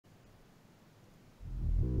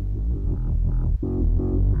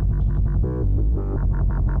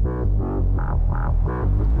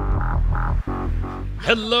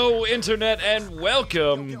Hello, Internet, and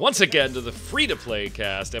welcome once again to the Free-to-Play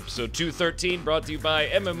Cast, episode 213, brought to you by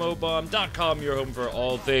MMOBomb.com, your home for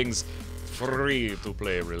all things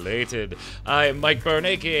free-to-play related. I am Mike Byrne,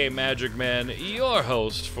 aka magicman, your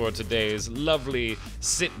host for today's lovely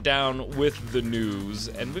sit-down with the news.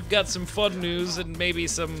 And we've got some fun news and maybe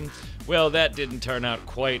some, well, that didn't turn out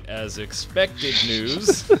quite as expected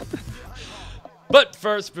news. But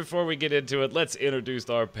first, before we get into it, let's introduce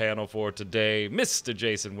our panel for today. Mr.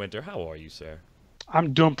 Jason Winter, how are you, sir?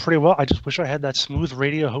 I'm doing pretty well. I just wish I had that smooth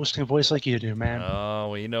radio hosting voice like you do, man. Oh,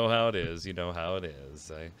 well, you know how it is. You know how it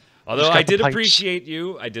is. Although I did appreciate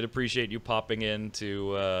you. I did appreciate you popping in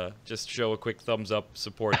to just show a quick thumbs up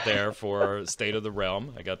support there for State of the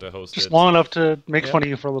Realm. I got to host it. Just long enough to make fun of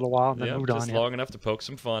you for a little while, and then moved on. Just long enough to poke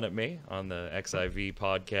some fun at me on the XIV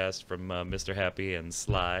podcast from Mr. Happy and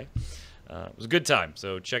Sly. It was a good time,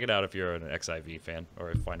 so check it out if you're an XIV fan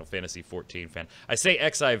or a Final Fantasy XIV fan. I say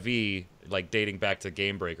XIV like dating back to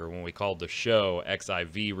Game Breaker when we called the show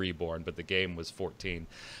XIV Reborn, but the game was 14.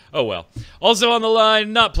 Oh well. Also on the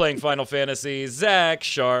line, not playing Final Fantasy, Zach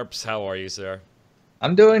Sharps. How are you, sir?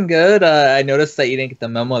 I'm doing good. I noticed that you didn't get the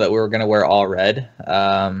memo that we were going to wear all red.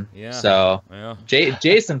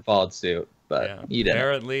 Jason followed suit. But you didn't.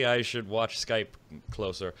 Apparently, I should watch Skype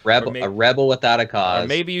closer. A rebel without a cause. Or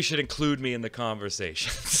maybe you should include me in the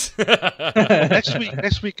conversations.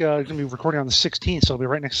 Next week, going to be recording on the 16th, so it'll be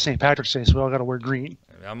right next to St. Patrick's Day, so we all got to wear green.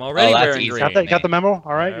 I'm already wearing green. Got the memo?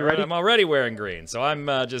 All right, you ready? I'm already wearing green, so I'm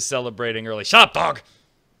just celebrating early. Shut up, dog!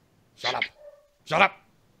 Shut up! Shut up!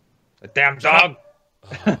 The damn dog!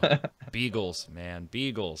 Beagles, man.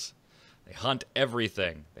 Beagles. They hunt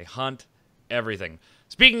everything. They hunt everything.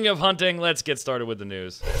 Speaking of hunting, let's get started with the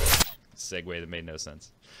news. Segue that made no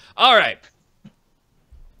sense. All right.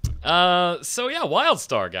 So yeah,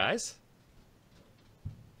 WildStar, guys.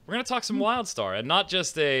 We're going to talk some WildStar, and not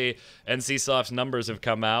just NCSoft's numbers have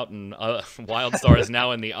come out, and WildStar is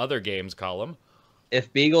now in the other games column.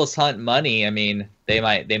 If beagles hunt money, I mean, they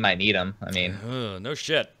might need them. I mean, no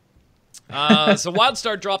shit. So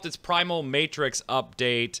WildStar dropped its Primal Matrix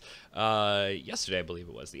update yesterday, I believe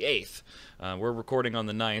it was, the 8th. We're recording on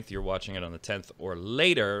the 9th. You're watching it on the 10th or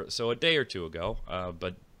later, so a day or two ago,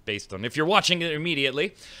 but based on if you're watching it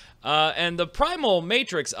immediately. And the Primal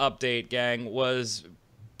Matrix update, gang, was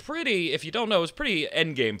pretty, if you don't know, it was pretty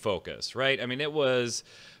endgame focused, right? I mean, it was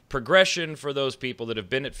progression for those people that have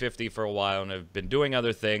been at 50 for a while and have been doing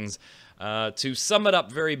other things. To sum it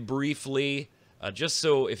up very briefly, just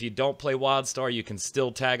so if you don't play WildStar, you can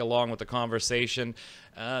still tag along with the conversation.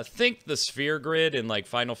 Think the sphere grid in like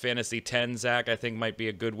Final Fantasy X, Zach, I think might be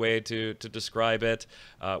a good way to describe it,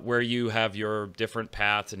 where you have your different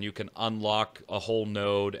paths and you can unlock a whole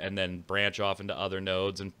node and then branch off into other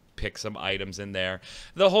nodes and pick some items in there.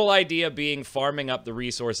 The whole idea being farming up the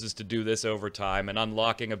resources to do this over time and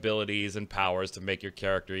unlocking abilities and powers to make your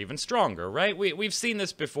character even stronger, right? We've seen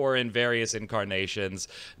this before in various incarnations,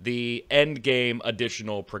 the end game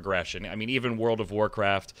additional progression. I mean, even World of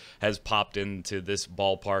Warcraft has popped into this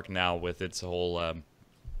ballpark now with its whole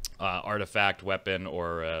artifact weapon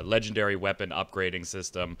or legendary weapon upgrading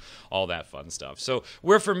system, all that fun stuff. So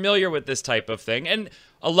we're familiar with this type of thing, and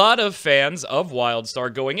a lot of fans of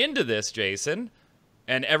WildStar going into this, Jason,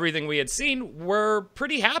 and everything we had seen, were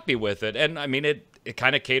pretty happy with it. And I mean, it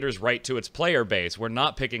kind of caters right to its player base. We're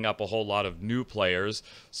not picking up a whole lot of new players,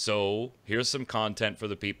 so here's some content for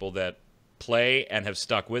the people that play and have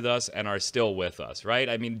stuck with us and are still with us, right?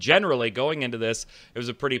 I mean, generally, going into this, it was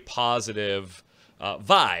a pretty positive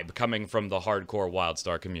vibe coming from the hardcore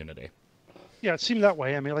WildStar community. Yeah, it seemed that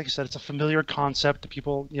way. I mean, like you said, it's a familiar concept to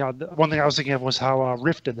people. You know, one thing I was thinking of was how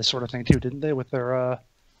Rift did this sort of thing too, didn't they? With their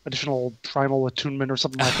additional primal attunement or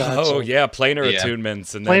something like that. Oh, yeah, planar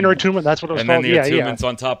attunements. And planar attunement, that's what it was called. And then the attunements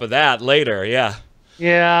on top of that later, yeah.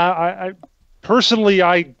 Yeah, I personally,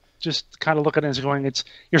 I just kind of look at it as going,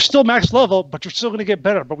 you're still max level, but you're still going to get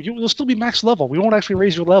better. But you'll still be max level. We won't actually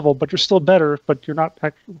raise your level, but you're still better, but you're not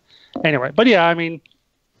actually... Anyway, but yeah, I mean,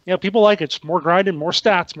 you know, people like it. It's more grinding, more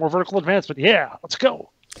stats, more vertical advancement. Yeah, let's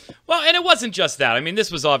go. Well, and it wasn't just that. I mean, this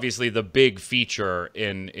was obviously the big feature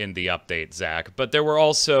in the update, Zach. But there were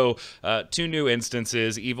also 2 new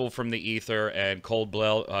instances, Evil from the Ether and Cold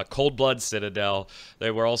Blood Citadel.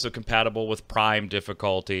 They were also compatible with Prime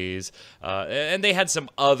difficulties. And they had some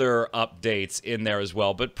other updates in there as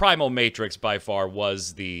well. But Primal Matrix, by far,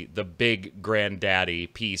 was the big granddaddy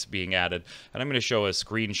piece being added. And I'm going to show a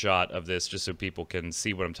screenshot of this just so people can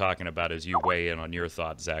see what I'm talking about as you weigh in on your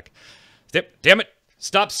thoughts, Zach. Damn it!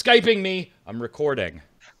 Stop Skyping me! I'm recording.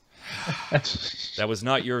 That was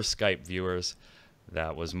not your Skype, viewers.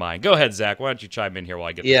 That was mine. Go ahead, Zach. Why don't you chime in here while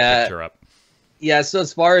I get the picture up? Yeah, so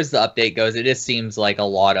as far as the update goes, it just seems like a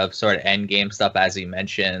lot of sort of end game stuff, as he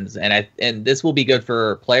mentions, and this will be good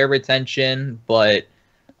for player retention. But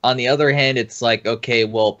on the other hand, it's like, okay,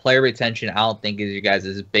 well, player retention, I don't think is you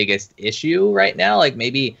guys' biggest issue right now. Like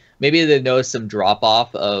maybe they notice some drop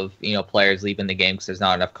off of players leaving the game because there's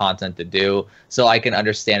not enough content to do. So I can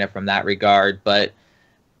understand it from that regard, but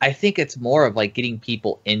I think it's more of like getting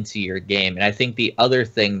people into your game. And I think the other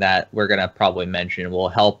thing that we're going to probably mention will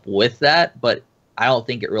help with that, but I don't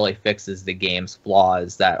think it really fixes the game's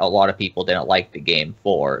flaws that a lot of people didn't like the game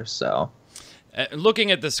for. So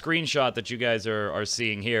looking at the screenshot that you guys are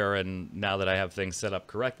seeing here, and now that I have things set up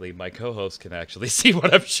correctly, my co-host can actually see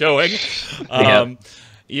what I'm showing.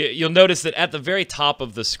 You'll notice that at the very top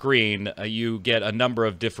of the screen, you get a number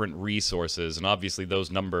of different resources, and obviously those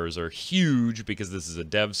numbers are huge because this is a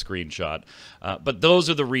dev screenshot, but those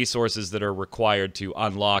are the resources that are required to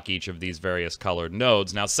unlock each of these various colored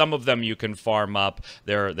nodes. Now, some of them you can farm up.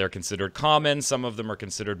 They're considered common. Some of them are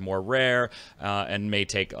considered more rare and may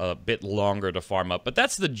take a bit longer to farm up, but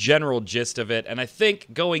that's the general gist of it, and I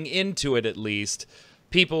think going into it at least,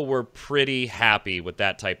 people were pretty happy with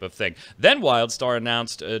that type of thing. Then WildStar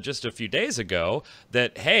announced just a few days ago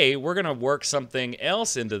that, hey, we're going to work something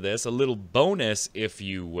else into this, a little bonus, if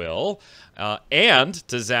you will, and,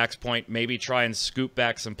 to Zach's point, maybe try and scoop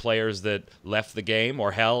back some players that left the game,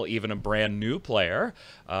 or hell, even a brand new player,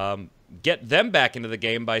 get them back into the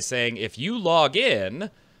game by saying, if you log in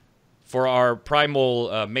for our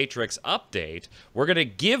Primal Matrix update, we're going to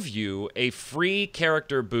give you a free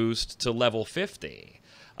character boost to level 50.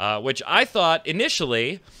 Which I thought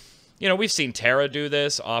initially, we've seen Terra do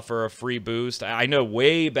this, offer a free boost. I know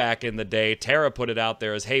way back in the day, Terra put it out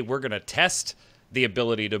there as, hey, we're going to test the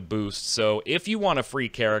ability to boost. So if you want a free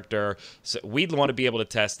character, we'd want to be able to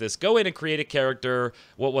test this. Go in and create a character.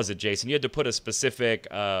 What was it, Jason? You had to put a specific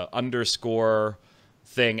underscore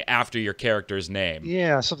thing after your character's name.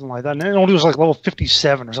 Yeah, something like that. And it only was like level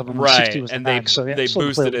 57 or something. Right, 60 was the and max, so, yeah, they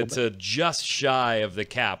boosted it to just shy of the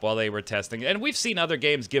cap while they were testing. And we've seen other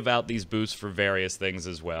games give out these boosts for various things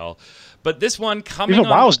as well. But this one coming even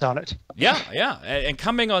WoW's done it. Yeah. And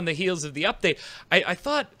coming on the heels of the update, I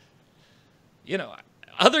thought,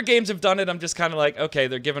 other games have done it. I'm just kind of like, okay,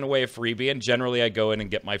 they're giving away a freebie, and generally I go in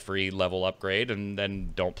and get my free level upgrade and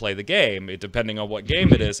then don't play the game, depending on what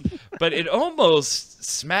game it is. But it almost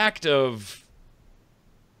smacked of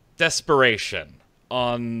desperation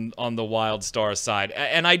on the WildStar side,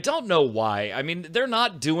 and I don't know why. I mean, they're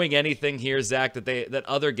not doing anything here, Zach, that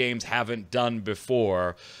other games haven't done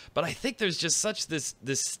before. But I think there's just such this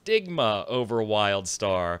stigma over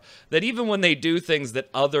WildStar that even when they do things that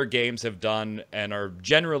other games have done and are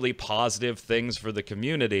generally positive things for the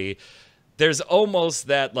community, there's almost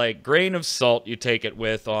that like grain of salt you take it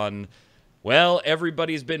with on, well,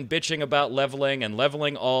 everybody's been bitching about leveling and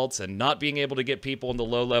leveling alts and not being able to get people into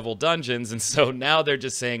low-level dungeons, and so now they're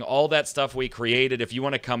just saying all that stuff we created, if you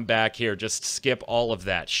want to come back here, just skip all of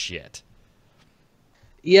that shit.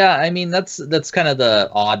 Yeah, I mean, that's kind of the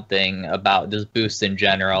odd thing about just boosts in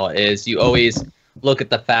general, is you always look at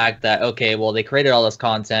the fact that, okay, well, they created all this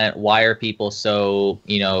content. Why are people so,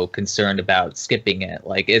 concerned about skipping it?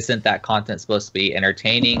 Like, isn't that content supposed to be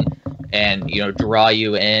entertaining and, draw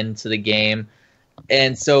you into the game?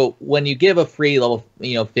 And so when you give a free level,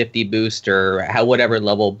 50 boost or whatever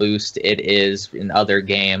level boost it is in other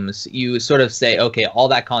games, you sort of say, okay, all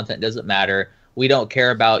that content doesn't matter. We don't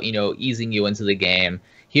care about, easing you into the game.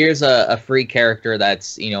 Here's a free character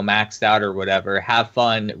that's, maxed out or whatever. Have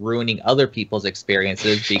fun ruining other people's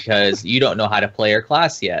experiences because you don't know how to play your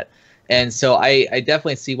class yet. And so I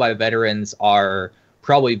definitely see why veterans are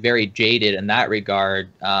probably very jaded in that regard,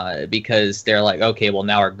 because they're like, okay, well,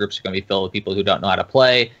 now our groups are going to be filled with people who don't know how to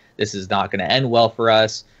play. This is not going to end well for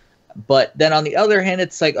us. But then on the other hand,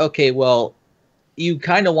 it's like, okay, well, you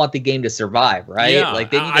kind of want the game to survive, right? Yeah, like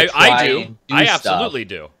they need to try and do I stuff. absolutely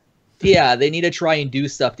do. Yeah, they need to try and do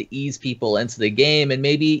stuff to ease people into the game, and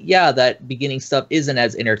maybe, yeah, that beginning stuff isn't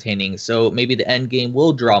as entertaining, so maybe the end game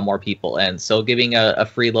will draw more people in, so giving a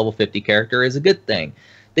free level 50 character is a good thing.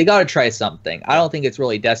 They got to try something. I don't think it's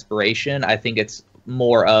really desperation. I think it's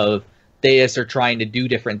more of they just are trying to do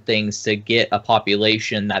different things to get a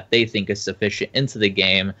population that they think is sufficient into the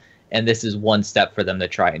game, and this is one step for them to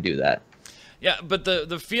try and do that. Yeah, but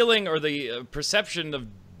the feeling or the perception of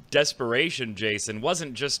desperation, Jason,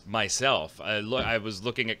 wasn't just myself. I was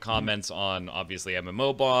looking at comments on, obviously,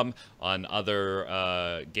 MMO Bomb, on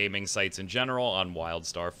other gaming sites in general, on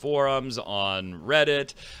WildStar forums, on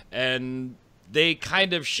Reddit, and they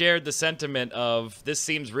kind of shared the sentiment of, this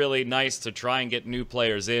seems really nice to try and get new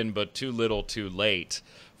players in, but too little too late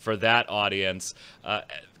for that audience.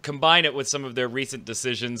 Combine it with some of their recent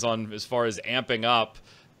decisions on as far as amping up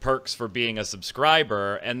perks for being a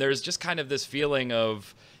subscriber, and there's just kind of this feeling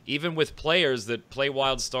of, even with players that play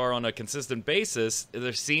WildStar on a consistent basis,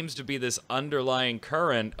 there seems to be this underlying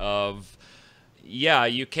current of, yeah,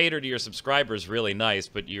 you cater to your subscribers really nice,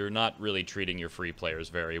 but you're not really treating your free players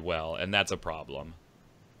very well, and that's a problem.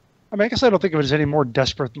 I mean, I guess I don't think of it as any more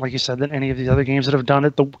desperate, like you said, than any of the other games that have done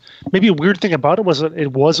it. Maybe a weird thing about it was that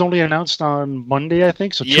it was only announced on Monday, I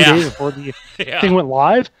think, so 2 days before the thing went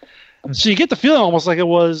live. So you get the feeling almost like it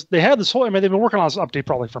was, they had this whole, I mean, they've been working on this update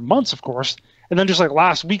probably for months, of course, and then just like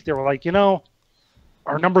last week, they were like, you know,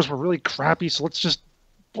 our numbers were really crappy, so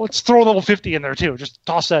let's throw level 50 in there too, just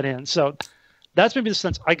toss that in. So that's maybe the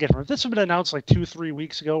sense I get from it. If this had been announced like 2-3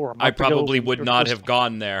 weeks ago or a month I probably ago, would not have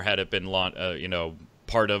gone there had it been,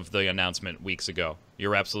 part of the announcement weeks ago.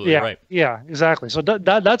 You're absolutely right. Yeah, exactly. So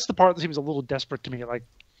that's the part that seems a little desperate to me. Like,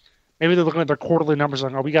 maybe they're looking at their quarterly numbers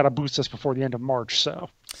like, oh, we got to boost this before the end of March. So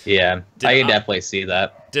yeah, I can definitely see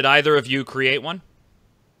that. Did either of you create one?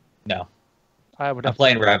 No. I'm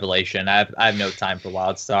playing Revelation. I have no time for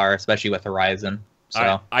WildStar, especially with Horizon.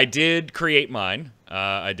 So I did create mine.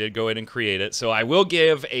 I did go in and create it. So I will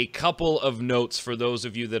give a couple of notes for those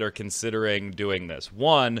of you that are considering doing this.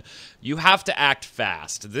 One, you have to act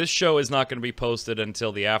fast. This show is not going to be posted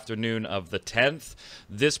until the afternoon of the 10th.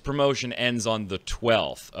 This promotion ends on the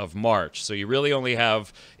 12th of March. So you really only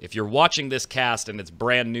have, if you're watching this cast and it's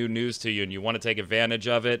brand new news to you and you want to take advantage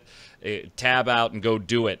of it, tab out and go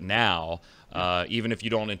do it now. Even if you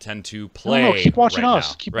don't intend to play. No, keep watching right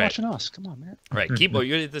us. now. Keep right. watching us. Come on, man. Right. Keep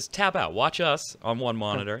just tab out. Watch us on one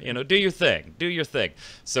monitor. You know, do your thing. Do your thing.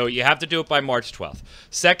 So you have to do it by March 12th.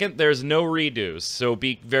 Second, there's no redos. So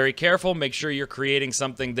be very careful. Make sure you're creating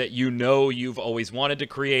something that you know you've always wanted to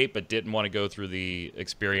create but didn't want to go through the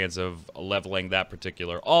experience of leveling that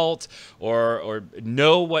particular alt, or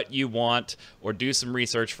know what you want, or do some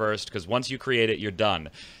research first, because once you create it, you're done.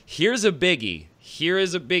 Here's a biggie. Here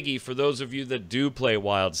is a biggie for those of you that do play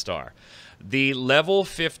WildStar. The level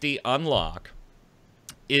 50 unlock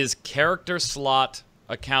is character slot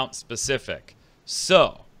account specific.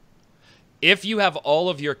 So, if you have all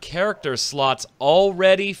of your character slots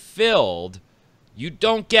already filled, you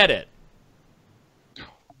don't get it.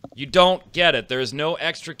 You don't get it. There is no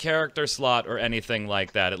extra character slot or anything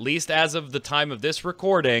like that. At least as of the time of this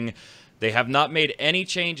recording, they have not made any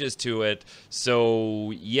changes to it.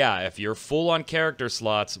 So, yeah, if you're full on character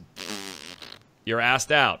slots, you're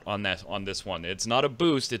asked out on this one. It's not a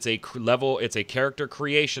boost, it's a character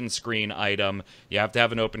creation screen item. You have to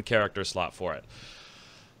have an open character slot for it.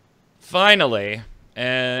 Finally,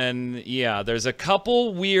 and yeah, there's a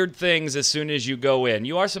couple weird things as soon as you go in.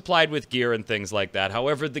 You are supplied with gear and things like that.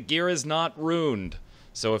 However, the gear is not ruined.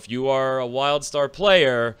 So if you are a WildStar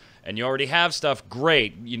player and you already have stuff,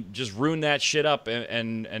 great. You just ruin that shit up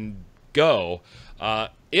and go.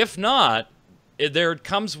 If not, there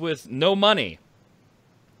comes with no money.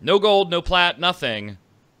 No gold, no plat, nothing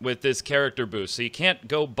with this character boost. So you can't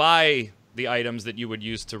go buy the items that you would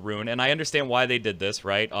use to rune. And I understand why they did this,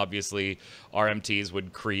 right? Obviously, RMTs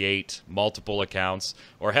would create multiple accounts.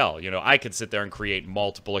 Or hell, you know, I could sit there and create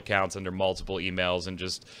multiple accounts under multiple emails and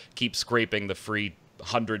just keep scraping the free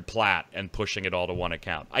 100 plat and pushing it all to one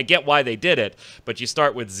account. I get why they did it, but you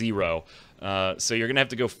start with 0. So you're going to have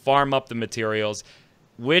to go farm up the materials,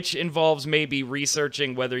 which involves maybe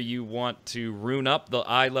researching whether you want to rune up the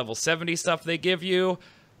level 70 stuff they give you,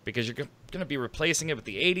 because you're going to be replacing it with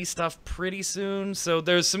the 80 stuff pretty soon. So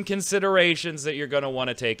there's some considerations that you're going to want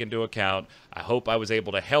to take into account. I hope I was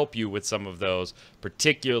able to help you with some of those,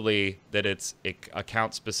 particularly that it's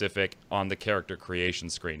account specific on the character creation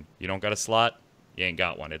screen. You don't got a slot? You ain't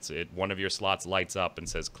got one. One of your slots lights up and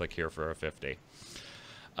says click here for a 50.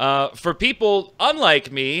 For people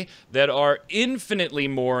unlike me that are infinitely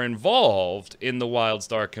more involved in the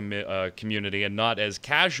WildStar community and not as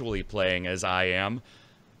casually playing as I am,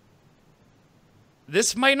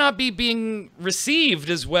 this might not be being received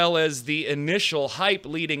as well as the initial hype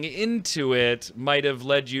leading into it might have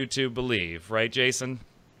led you to believe, right, Jason?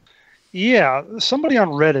 Yeah, somebody on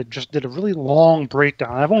Reddit just did a really long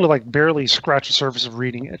breakdown. I've only like barely scratched the surface of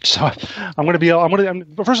reading it, so first I'm going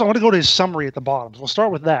to go to his summary at the bottom. So we'll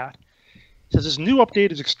start with that. It says this new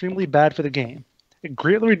update is extremely bad for the game. It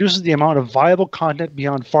greatly reduces the amount of viable content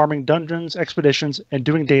beyond farming dungeons, expeditions, and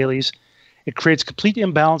doing dailies. It creates complete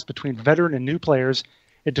imbalance between veteran and new players.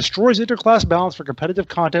 It destroys interclass balance for competitive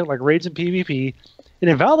content like raids and PvP. It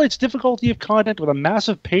invalidates difficulty of content with a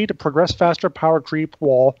massive pay to progress faster power creep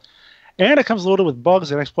wall. And it comes loaded with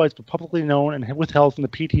bugs and exploits but publicly known and withheld from the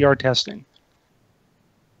PTR testing.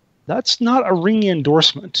 That's not a ringy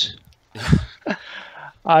endorsement.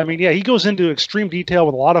 I mean, yeah, he goes into extreme detail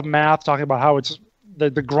with a lot of math, talking about how it's the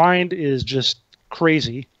grind is just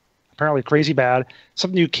crazy, apparently crazy bad,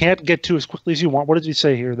 something you can't get to as quickly as you want. What did he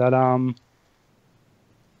say here? That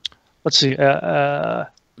let's see, the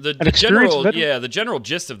general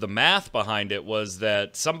gist of the math behind it was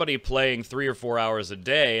that somebody playing 3 or 4 hours a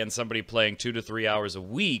day and somebody playing 2 to 3 hours a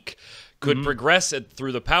week could progress it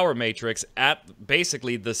through the power matrix at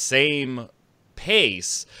basically the same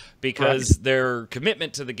pace, because their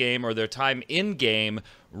commitment to the game or their time in game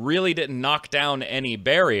really didn't knock down any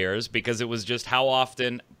barriers, because it was just how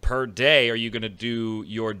often per day are you going to do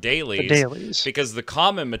your dailies. Because the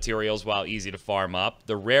common materials, while easy to farm up,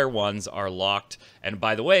 the rare ones are locked. And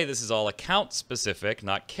by the way, this is all account specific,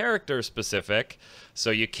 not character specific. So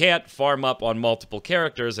you can't farm up on multiple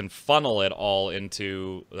characters and funnel it all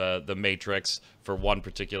into the matrix for one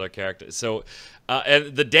particular character. So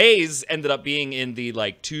and the days ended up being in the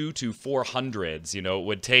like 2 to 400s. You know, it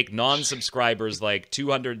would take non-subscribers like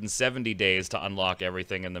 270 days to unlock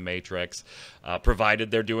everything in the matrix,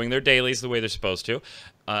 provided they're doing their dailies the way they're supposed to.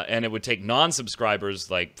 And it would take non-subscribers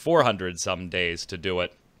like 400 some days to do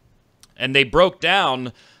it. And they broke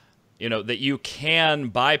down, you know, that you can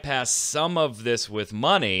bypass some of this with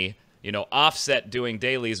money, you know, offset doing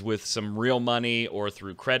dailies with some real money or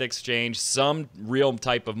through credit exchange, some real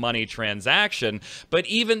type of money transaction. But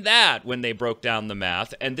even that, when they broke down the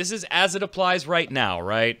math, and this is as it applies right now,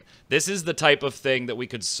 right? This is the type of thing that we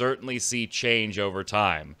could certainly see change over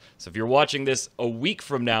time. So if you're watching this a week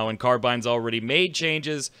from now and Carbine's already made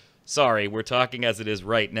changes, sorry, we're talking as it is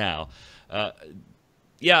right now.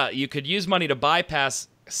 Yeah, you could use money to bypass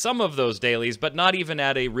some of those dailies, but not even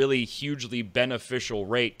at a really hugely beneficial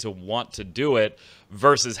rate to want to do it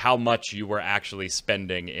versus how much you were actually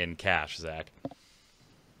spending in cash, Zach.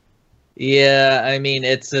 Yeah, I mean,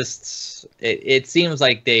 it's just, it seems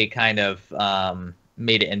like they kind of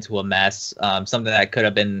made it into a mess. Something that could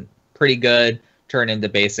have been pretty good turned into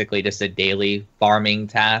basically just a daily farming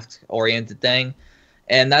task-oriented thing.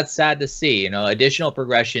 And that's sad to see. You know, additional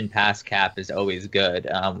progression past cap is always good,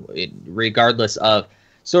 regardless of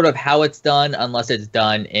sort of how it's done, unless it's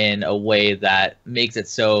done in a way that makes it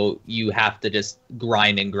so you have to just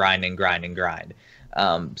grind and grind and grind and grind.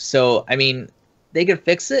 So, I mean, they could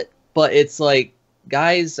fix it, but it's like,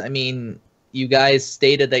 guys, I mean, you guys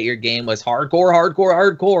stated that your game was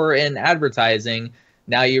hardcore in advertising.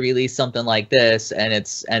 Now you release something like this, and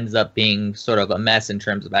it ends up being sort of a mess in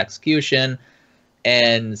terms of execution.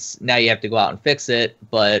 And now you have to go out and fix it,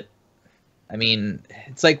 but I mean,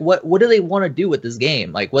 it's like, what do they want to do with this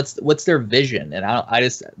game? Like, what's their vision? And I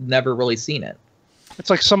just never really seen it.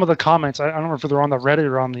 It's like some of the comments. I don't know if they're on the Reddit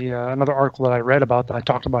or on the another article that I read about that I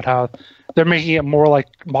talked about how they're making it more like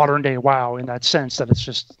modern day WoW in that sense that it's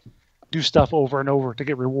just do stuff over and over to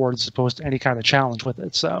get rewards as opposed to any kind of challenge with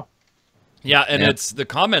it. So. Yeah, and it's the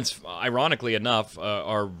comments, ironically enough,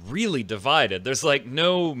 are really divided. There's like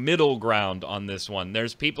no middle ground on this one.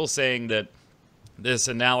 There's people saying that this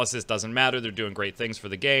analysis doesn't matter, they're doing great things for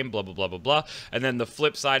the game, blah, blah, blah, blah, blah. And then the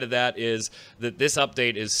flip side of that is that this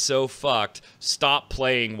update is so fucked, stop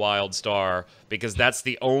playing WildStar, because that's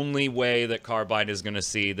the only way that Carbine is going to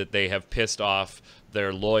see that they have pissed off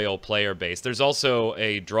their loyal player base. There's also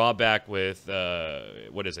a drawback with,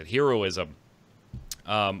 what is it, heroism.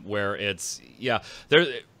 Where it's,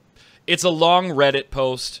 it's a long Reddit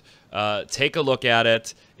post. Take a look at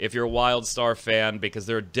it if you're a WildStar fan, because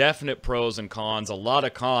there are definite pros and cons, a lot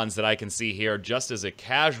of cons that I can see here just as a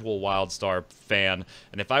casual WildStar fan.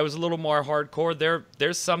 And if I was a little more hardcore,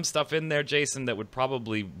 there's some stuff in there, Jason, that would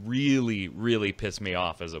probably really, really piss me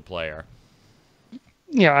off as a player.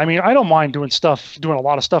 Yeah, I mean, I don't mind doing a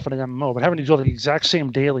lot of stuff in an MMO, but having to do the exact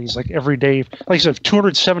same dailies like every day, like I said,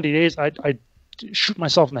 270 days, I'd shoot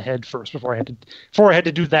myself in the head first before I had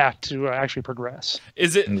to do that to actually progress.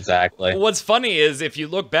 Is it exactly? What's funny is if you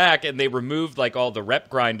look back and they removed like all the rep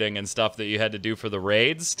grinding and stuff that you had to do for the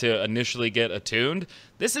raids to initially get attuned.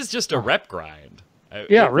 This is just a rep grind.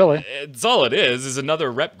 Yeah, really. It's all it is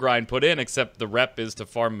another rep grind put in, except the rep is to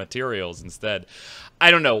farm materials instead. I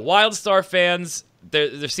don't know. WildStar fans,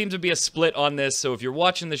 there seems to be a split on this. So if you're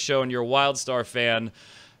watching the show and you're a WildStar fan,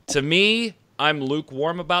 to me, I'm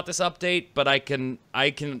lukewarm about this update, but I can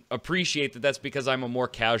appreciate that that's because I'm a more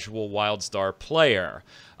casual WildStar player.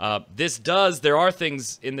 There are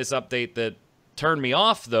things in this update that turn me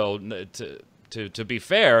off, though, to be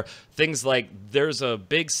fair. Things like there's a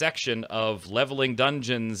big section of leveling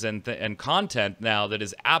dungeons and content now that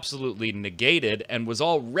is absolutely negated and was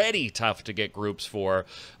already tough to get groups for,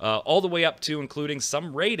 all the way up to including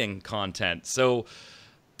some raiding content. So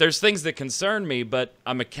there's things that concern me, but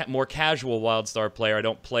I'm a more casual WildStar player. I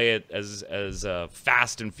don't play it as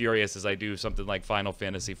fast and furious as I do something like Final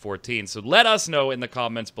Fantasy XIV. So let us know in the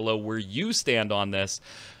comments below where you stand on this,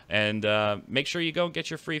 and make sure you go and get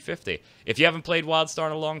your free 50. If you haven't played WildStar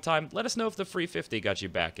in a long time, let us know if the free 50 got you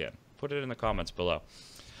back in. Put it in the comments below.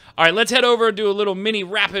 All right, let's head over and do a little mini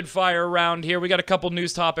rapid-fire round here. We got a couple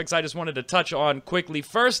news topics I just wanted to touch on quickly.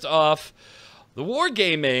 First off, the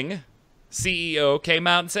Wargaming CEO came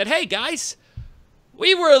out and said, hey, guys,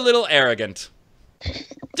 we were a little arrogant.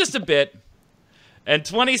 Just a bit. And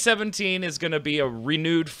 2017 is going to be a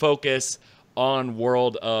renewed focus on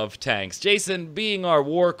World of Tanks. Jason, being our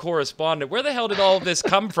war correspondent, where the hell did all of this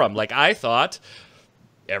come from? Like, I thought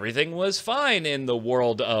everything was fine in the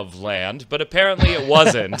world of land, but apparently it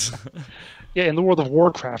wasn't. Yeah, in the world of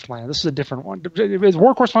Warcraft land. This is a different one. Is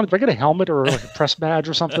war correspondent, do I get a helmet or like a press badge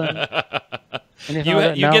or something? You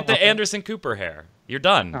get the Anderson Cooper hair. You're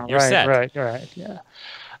done. Oh, You're set. Right, yeah.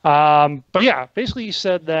 But yeah, basically he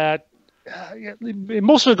said that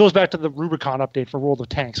most of it goes back to the Rubicon update for World of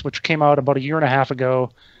Tanks, which came out about a year and a half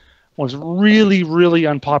ago. Was really, really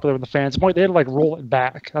unpopular with the fans. They had to like roll it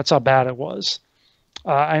back. That's how bad it was.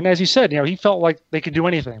 And as he said, he felt like they could do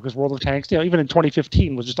anything because World of Tanks, even in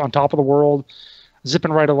 2015, was just on top of the world,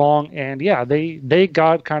 zipping right along. And yeah, they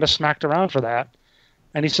got kind of smacked around for that.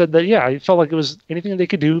 And he said that, he felt like it was anything they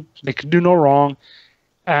could do no wrong.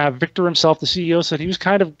 Victor himself, the CEO, said he was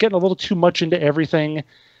kind of getting a little too much into everything.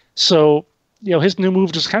 So, his new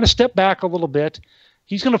move just kind of step back a little bit.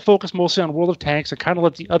 He's going to focus mostly on World of Tanks and kind of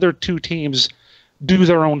let the other two teams do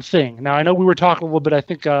their own thing. Now, I know we were talking a little bit, I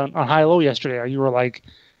think, on High Low yesterday. You were like,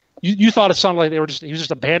 you thought it sounded like he was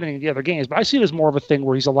just abandoning the other games. But I see it as more of a thing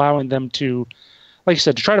where he's allowing them to, like you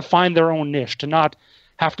said, to try to find their own niche, to not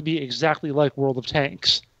have to be exactly like World of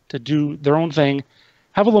Tanks, to do their own thing,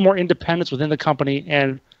 have a little more independence within the company.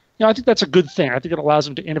 And, I think that's a good thing. I think it allows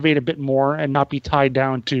them to innovate a bit more and not be tied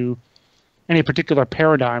down to any particular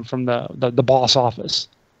paradigm from the boss office.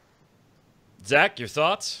 Zach, your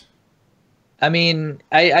thoughts? I mean,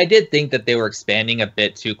 I did think that they were expanding a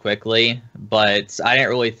bit too quickly, but I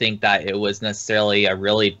didn't really think that it was necessarily a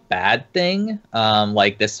really bad thing,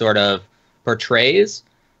 like this sort of portrays.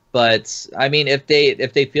 But I mean, if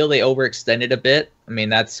they feel they overextended a bit, I mean,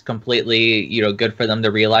 that's completely, good for them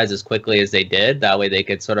to realize as quickly as they did. That way they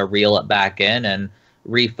could sort of reel it back in and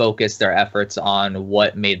refocus their efforts on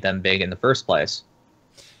what made them big in the first place.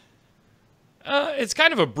 It's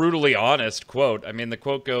kind of a brutally honest quote. I mean, the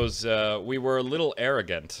quote goes, we were a little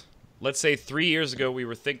arrogant. Let's say 3 years ago, we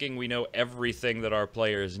were thinking we know everything that our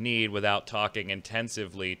players need without talking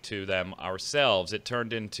intensively to them ourselves. It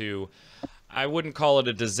turned into, I wouldn't call it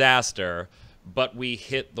a disaster, but we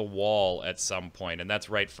hit the wall at some point. And that's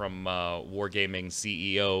right from Wargaming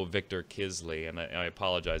CEO Victor Kisley. And I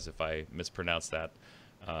apologize if I mispronounced that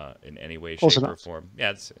in any way, shape, or form.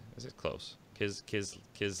 Yeah, is it close?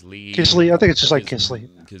 Kisley. Kisley, I think it's just like Kisley.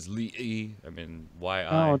 Kisley. I mean, why?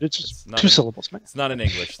 Oh, it's just two syllables, man. It's not an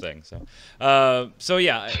English thing. So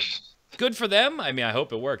yeah, good for them. I mean, I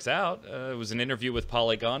hope it works out. It was an interview with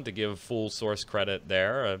Polygon to give full source credit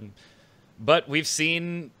there. But we've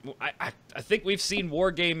seen, I think we've seen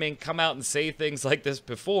Wargaming come out and say things like this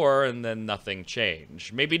before, and then nothing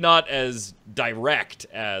changed. Maybe not as direct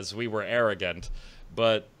as we were arrogant,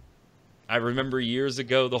 but I remember years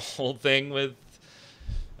ago the whole thing with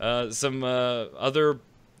some other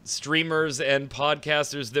streamers and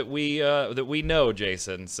podcasters that we know,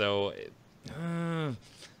 Jason. So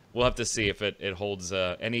we'll have to see if it holds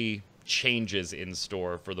any changes in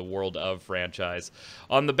store for the World of franchise.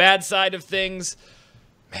 On the bad side of things,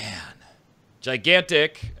 man,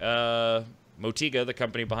 Gigantic, Motiga, the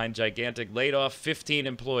company behind Gigantic, laid off 15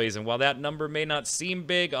 employees. And while that number may not seem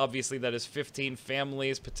big, obviously that is 15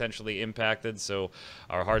 families potentially impacted. So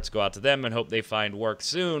our hearts go out to them and hope they find work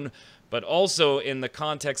soon. But also in the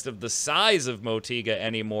context of the size of Motiga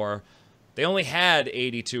anymore, they only had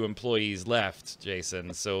 82 employees left,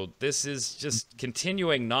 Jason. So this is just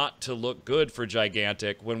continuing not to look good for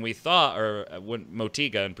Gigantic when we thought, or when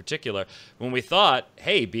Motiga in particular, when we thought,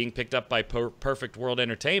 hey, being picked up by Perfect World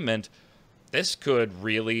Entertainment, this could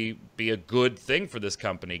really be a good thing for this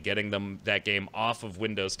company, getting them that game off of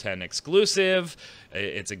Windows 10 exclusive.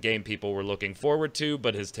 It's a game people were looking forward to,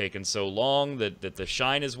 but has taken so long that the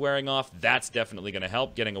shine is wearing off. That's definitely going to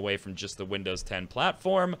help getting away from just the Windows 10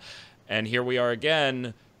 platform. And here we are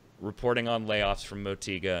again, reporting on layoffs from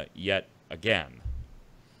Motiga yet again.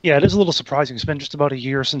 Yeah, it is a little surprising. It's been just about a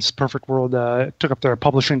year since Perfect World took up their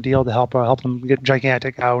publishing deal to help them get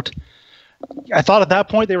Gigantic out. I thought at that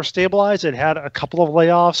point they were stabilized. It had a couple of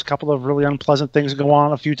layoffs, a couple of really unpleasant things go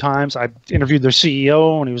on a few times. I interviewed their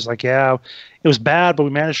CEO, and he was like, "Yeah, it was bad, but we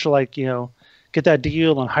managed to get that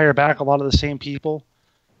deal and hire back a lot of the same people."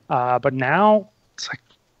 But now it's like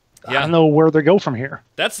I don't know where they go from here.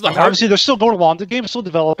 That's the obviously they're still going along. The game is still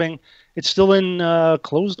developing. It's still in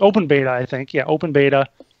closed open beta, I think. Yeah, open beta,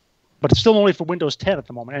 but it's still only for Windows 10 at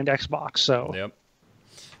the moment and Xbox. So. Yep.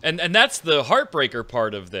 And that's the heartbreaker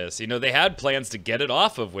part of this. You know, they had plans to get it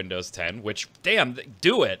off of Windows 10, which, damn,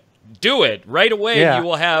 do it. Do it. Right away, you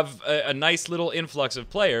will have a nice little influx of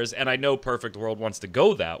players, and I know Perfect World wants to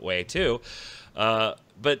go that way, too.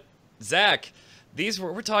 But, Zach,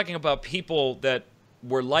 we're talking about people that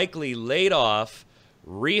were likely laid off,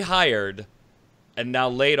 rehired, and now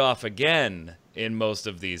laid off again in most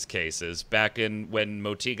of these cases, back in when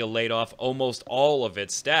Motiga laid off almost all of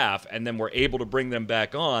its staff and then were able to bring them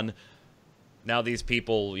back on. Now these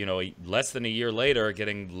people, you know, less than a year later are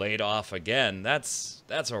getting laid off again. That's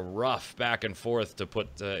a rough back and forth to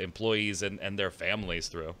put employees and their families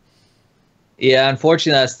through. Yeah,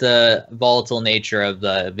 unfortunately, that's the volatile nature of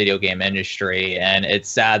the video game industry, and it's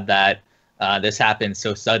sad that this happened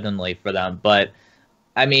so suddenly for them. But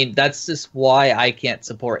I mean, that's just why I can't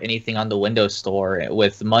support anything on the Windows Store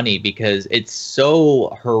with money, because it's so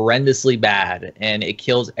horrendously bad and it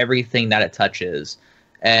kills everything that it touches.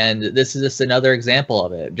 And this is just another example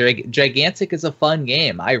of it. Gigantic is a fun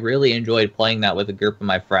game. I really enjoyed playing that with a group of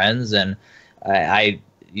my friends, and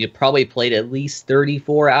you probably played at least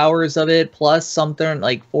 34 hours of it, plus something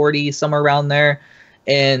like 40, somewhere around there.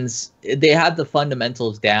 And they had the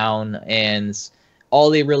fundamentals down, and all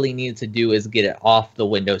they really need to do is get it off the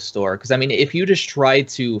Windows Store. Because, I mean, if you just try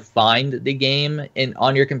to find the game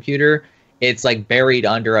on your computer, it's like buried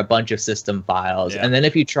under a bunch of system files. Yeah. And then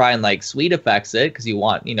if you try and like sweet effects it, because you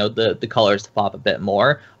want, you know, the colors to pop a bit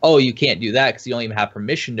more, oh, you can't do that because you don't even have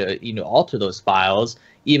permission to, you know, alter those files.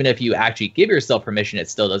 Even if you actually give yourself permission, it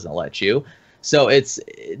still doesn't let you. So it's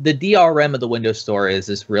the DRM of the Windows Store is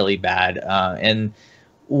just really bad. And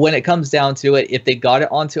when it comes down to it, if they got it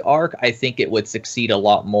onto Arc, I think it would succeed a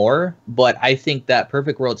lot more. But I think that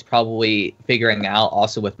Perfect World's probably figuring out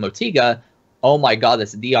also with Motiga, oh my god,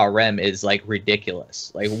 this DRM is like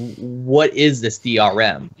ridiculous. Like, what is this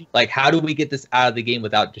DRM? Like, how do we get this out of the game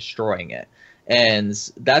without destroying it? And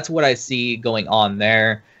that's what I see going on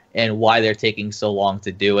there, and why they're taking so long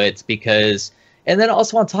to do it. Because, and then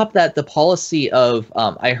also on top of that, the policy of,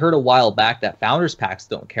 I heard a while back that Founders Packs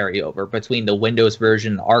don't carry over between the Windows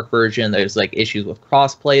version and the Arc version. There's like issues with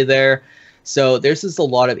crossplay there. So there's just a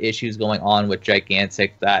lot of issues going on with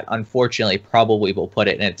Gigantic that unfortunately probably will put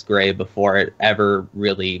it in its grave before it ever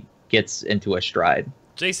really gets into a stride.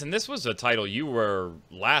 Jason, this was a title you were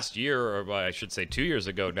last year, or I should say 2 years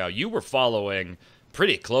ago now, you were following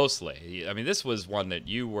pretty closely. I mean, this was one that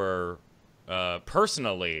you were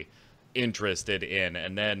personally interested in,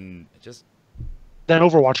 and then then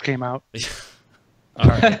Overwatch came out. All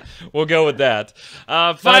right, we'll go with that.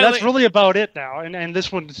 Finally, that's really about it now, and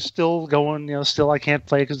this one's still going. You know, still I can't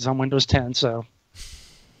play because it's on Windows 10. So,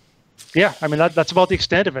 yeah, I mean that's about the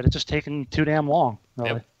extent of it. It's just taking too damn long.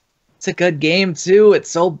 Really. Yep. It's a good game too. It's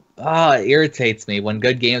so it irritates me when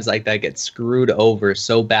good games like that get screwed over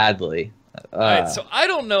so badly. All right, so I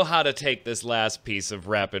don't know how to take this last piece of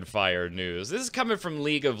rapid fire news. This is coming from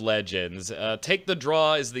League of Legends. Take the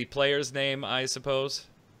Draw is the player's name, I suppose.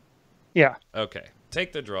 Yeah. Okay.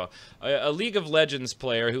 Take the Draw. A League of Legends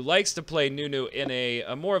player who likes to play Nunu in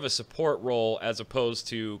a more of a support role as opposed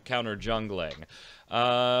to counter jungling.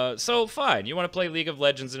 So fine, you want to play League of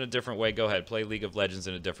Legends in a different way, go ahead, play League of Legends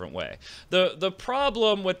in a different way. The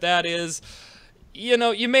problem with that is, you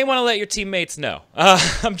know, you may want to let your teammates know.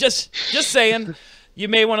 I'm just saying, you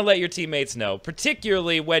may want to let your teammates know,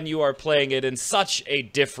 particularly when you are playing it in such a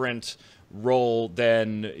different role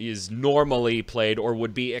than is normally played or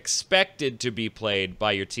would be expected to be played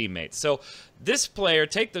by your teammates. So this player,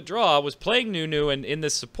 Take the Draw, was playing Nunu in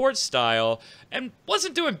this support style and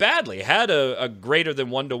wasn't doing badly. Had a greater than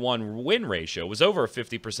 1-to-1 win ratio. Was over a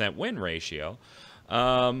 50% win ratio.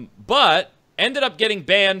 But ended up getting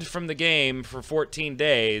banned from the game for 14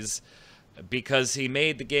 days because he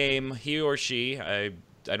made the game, he or she, I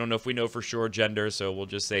don't know if we know for sure gender, so we'll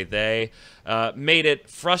just say they, made it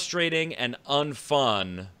frustrating and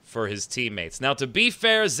unfun for his teammates. Now, to be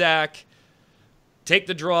fair, Zach, Take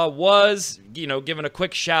the Draw was, you know, given a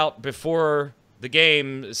quick shout before the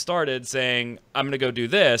game started saying, I'm going to go do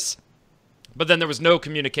this, but then there was no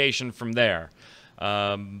communication from there.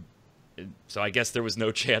 So I guess there was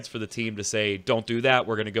no chance for the team to say, don't do that,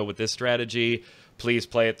 we're going to go with this strategy, please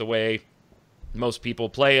play it the way most people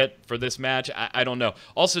play it for this match. I don't know.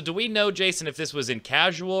 Also, do we know, Jason, if this was in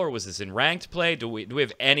casual or was this in ranked play? Do we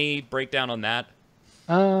have any breakdown on that?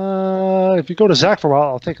 If you go to Zach for a while,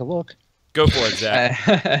 I'll take a look. Go for it,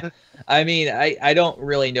 Zach. I mean, I don't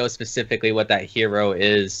really know specifically what that hero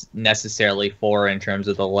is necessarily for in terms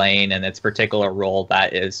of the lane and its particular role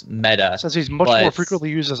that is meta. It says he's much more frequently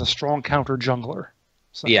used as a strong counter jungler.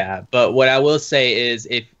 So. Yeah, but what I will say is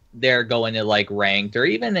if they're going to like ranked or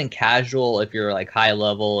even in casual, if you're like high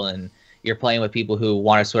level and you're playing with people who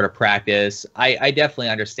want to sort of practice, I definitely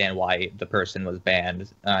understand why the person was banned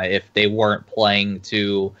if they weren't playing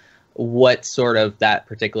to what sort of that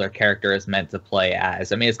particular character is meant to play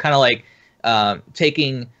as. I mean, it's kind of like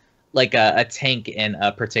taking like a tank in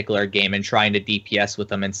a particular game and trying to DPS with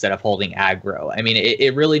them instead of holding aggro. I mean,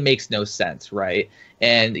 it really makes no sense, right?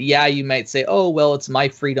 And yeah, you might say, oh, well, it's my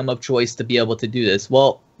freedom of choice to be able to do this.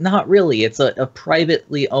 Well, not really. It's a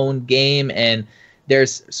privately owned game, and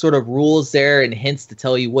there's sort of rules there and hints to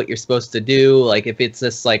tell you what you're supposed to do. Like if it's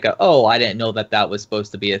just like, oh, I didn't know that was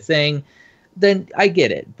supposed to be a thing, then I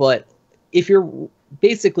get it. But if you're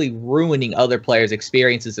basically ruining other players'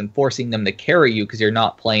 experiences and forcing them to carry you because you're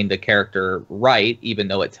not playing the character right, even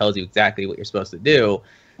though it tells you exactly what you're supposed to do,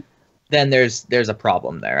 then there's a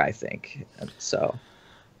problem there, I think. So,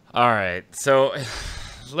 all right. So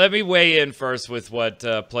let me weigh in first with what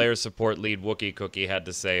player support lead Wookie Cookie had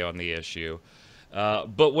to say on the issue.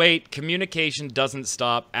 But wait, communication doesn't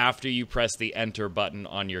stop after you press the enter button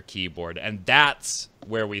on your keyboard, and that's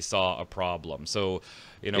where we saw a problem. So,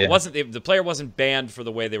 you know, the player wasn't banned for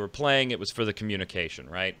the way they were playing, it was for the communication,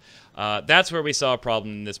 right? That's where we saw a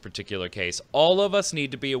problem in this particular case. All of us need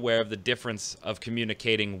to be aware of the difference of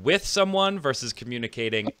communicating with someone versus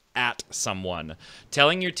communicating at someone.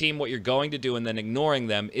 Telling your team what you're going to do and then ignoring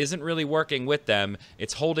them isn't really working with them,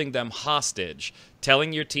 it's holding them hostage.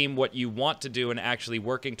 Telling your team what you want to do and actually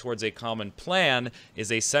working towards a common plan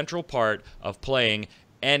is a central part of playing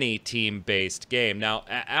any team-based game. Now,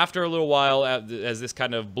 after a little while, as this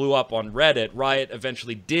kind of blew up on Reddit, Riot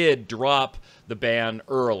eventually did drop the ban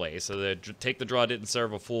early, so the Take the Draw didn't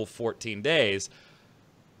serve a full 14 days.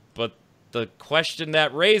 But the question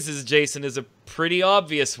that raises, Jason, is a pretty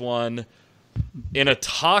obvious one. In a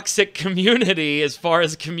toxic community, as far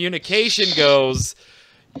as communication goes,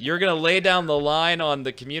 you're going to lay down the line on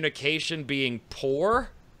the communication being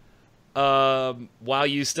poor? While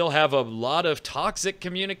you still have a lot of toxic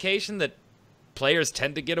communication that players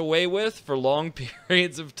tend to get away with for long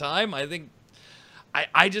periods of time, I think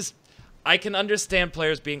I can understand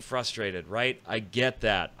players being frustrated, right? I get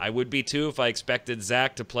that. I would be too if I expected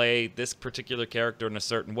Zach to play this particular character in a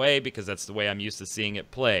certain way because that's the way I'm used to seeing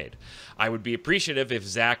it played. I would be appreciative if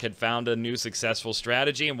Zach had found a new successful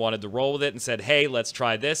strategy and wanted to roll with it and said, hey, let's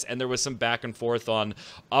try this. And there was some back and forth on,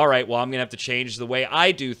 all right, well, I'm going to have to change the way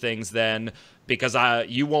I do things then because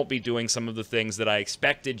you won't be doing some of the things that I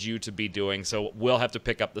expected you to be doing, so we'll have to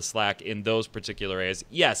pick up the slack in those particular areas.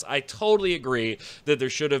 Yes, I totally agree that there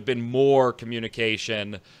should have been more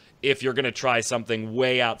communication if you're going to try something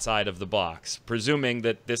way outside of the box, presuming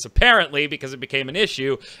that this apparently, because it became an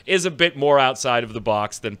issue, is a bit more outside of the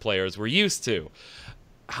box than players were used to.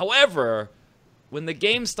 However, when the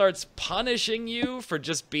game starts punishing you for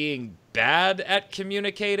just being bad at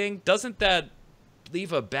communicating, doesn't that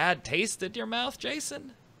leave a bad taste in your mouth,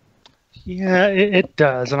 Jason? Yeah, it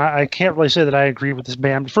does, and I can't really say that I agree with this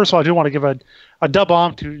ban. But first of all, I do want to give a dub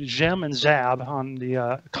on to Jem and Zab on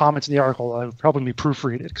the comments in the article. I would probably be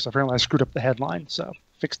proofread it because apparently I screwed up the headline, so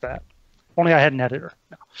fix that. Only I had an editor.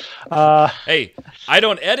 No. Hey, I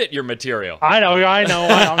don't edit your material. I know.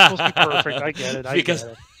 I'm supposed to be perfect. I get it. I get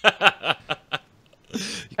it.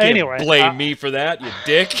 You can't blame me for that, you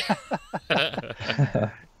dick.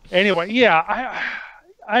 Anyway, yeah,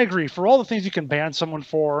 I agree. For all the things you can ban someone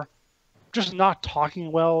for, just not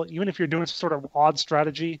talking well, even if you're doing some sort of odd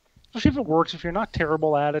strategy, especially if it works, if you're not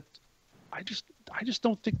terrible at it, I just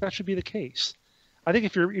don't think that should be the case. I think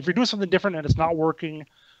if you're doing something different and it's not working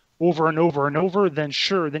over and over and over, then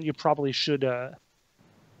sure, then you probably should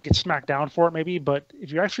get smacked down for it maybe. But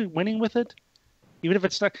if you're actually winning with it, even if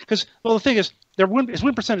it's not, because the thing is, his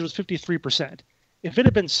win percentage was 53%. If it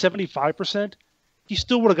had been 75%, he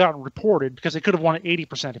still would have gotten reported because they could have won at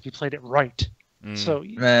 80% if he played it right. So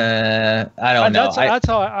I don't know. That's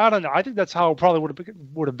how I don't know. I think that's how it probably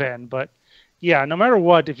would have been. But yeah, no matter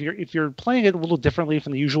what, if you're playing it a little differently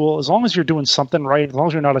from the usual, as long as you're doing something right, as long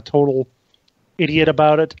as you're not a total idiot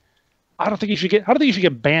about it, I don't think you should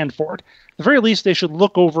get banned for it. At the very least, they should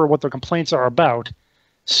look over what their complaints are about,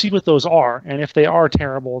 see what those are, and if they are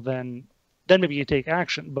terrible, then maybe you take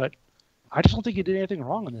action. But I just don't think you did anything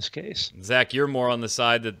wrong in this case. Zach, you're more on the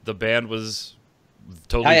side that the ban was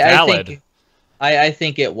totally valid. I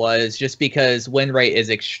think it was, just because win rate is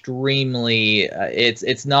extremely.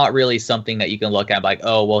 It's not really something that you can look at like,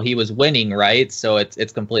 oh well, he was winning, right? So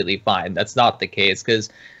it's completely fine. That's not the case, because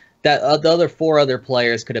that the other 4 other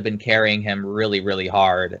players could have been carrying him really, really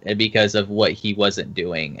hard because of what he wasn't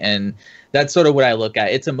doing. And that's sort of what I look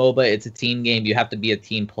at. It's a MOBA, it's a team game. You have to be a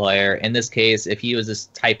team player. In this case, if he was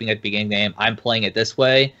just typing at the beginning of the game, I'm playing it this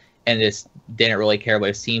way, and just didn't really care what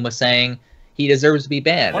his team was saying, he deserves to be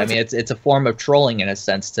banned. I mean, it's a form of trolling in a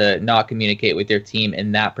sense to not communicate with your team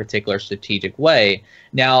in that particular strategic way.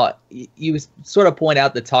 Now, you sort of point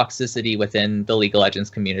out the toxicity within the League of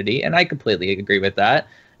Legends community, and I completely agree with that.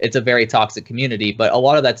 It's a very toxic community, but a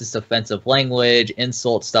lot of that's just offensive language,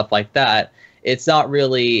 insults, stuff like that. It's not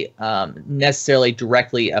really necessarily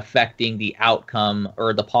directly affecting the outcome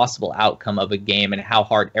or the possible outcome of a game and how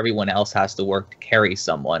hard everyone else has to work to carry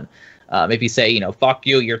someone. If you say, you know, fuck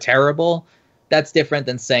you, you're terrible, that's different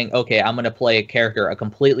than saying, okay, I'm going to play a character a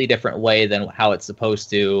completely different way than how it's supposed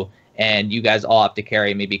to, and you guys all have to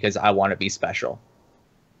carry me because I want to be special.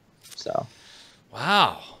 So.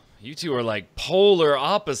 Wow. You two are like polar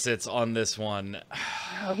opposites on this one.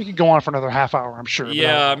 We could go on for another half hour, I'm sure.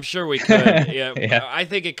 Yeah, I'm sure we could. Yeah. Yeah. I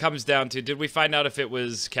think it comes down to, did we find out if it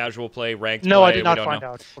was casual play, ranked play? No, I did not find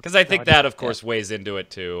out. Because I think that, of course, weighs into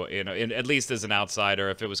it too. You know, at least as an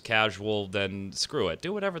outsider, if it was casual, then screw it.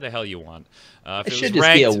 Do whatever the hell you want. If It it should was just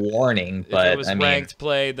ranked, be a warning, but if it was I mean, ranked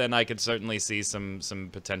play, then I could certainly see some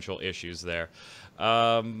potential issues there.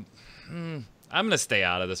 I'm going to stay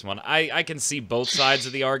out of this one. I can see both sides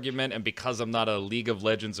of the argument, and because I'm not a League of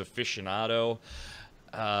Legends aficionado,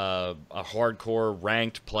 a hardcore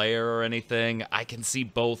ranked player or anything, I can see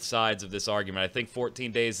both sides of this argument. I think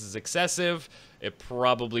 14 days is excessive. It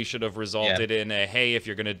probably should have resulted in a, hey, if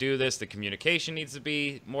you're going to do this, the communication needs to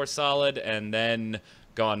be more solid, and then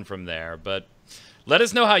gone from there. But let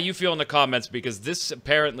us know how you feel in the comments, because this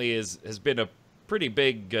apparently has been a pretty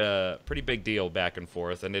big deal back and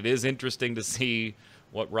forth, and it is interesting to see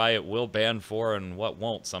what Riot will ban for and what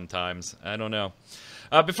won't sometimes. I don't know.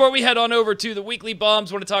 Before we head on over to the weekly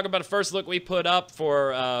bombs, I want to talk about a first look we put up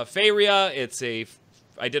for Faeria.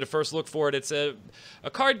 I did a first look for it. It's a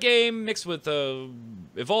card game mixed with a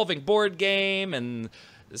evolving board game and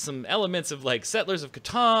some elements of like Settlers of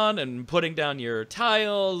Catan and putting down your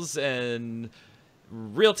tiles and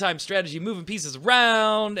real-time strategy, moving pieces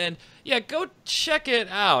around, and yeah, go check it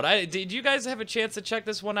out. Did you guys have a chance to check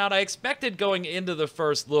this one out? I expected going into the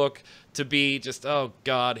first look to be just, oh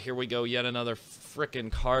god, here we go, yet another frickin'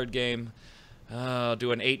 card game. Do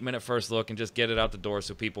an 8-minute first look and just get it out the door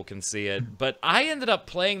so people can see it. But I ended up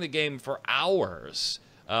playing the game for hours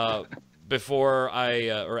before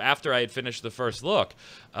or after I had finished the first look,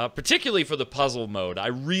 particularly for the puzzle mode. I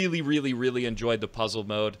really, really, really enjoyed the puzzle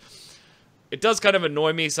mode. It does kind of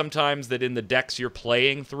annoy me sometimes that in the decks you're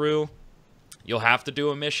playing through, you'll have to do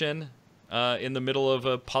a mission in the middle of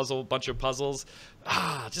a bunch of puzzles.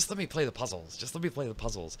 Just let me play the puzzles. Just let me play the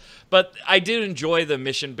puzzles. But I did enjoy the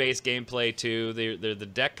mission-based gameplay too. The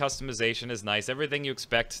deck customization is nice. Everything you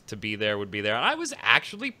expect to be there would be there. And I was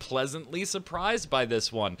actually pleasantly surprised by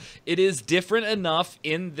this one. It is different enough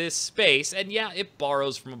in this space. And yeah, it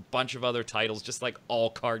borrows from a bunch of other titles, just like all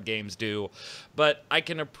card games do. But I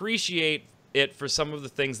can appreciate it for some of the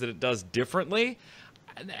things that it does differently.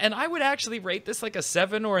 And I would actually rate this like a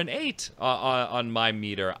 7 or an 8 on my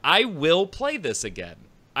meter. I will play this again.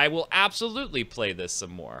 I will absolutely play this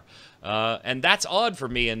some more. And that's odd for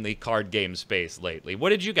me in the card game space lately. What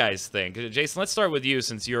did you guys think? Jason, let's start with you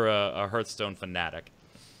since you're a Hearthstone fanatic.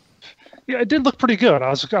 Yeah, it did look pretty good. I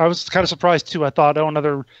was kind of surprised too. I thought, I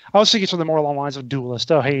was thinking something more along the lines of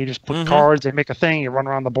Duelist. Oh, hey, you just put cards, they make a thing, you run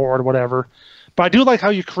around the board, whatever. But I do like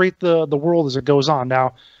how you create the world as it goes on.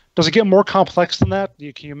 Now, does it get more complex than that?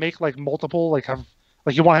 Can you make like multiple, like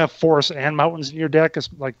you want to have forests and mountains in your deck as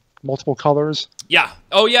like multiple colors? Yeah.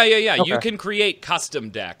 Oh, yeah. Okay. You Okay. can create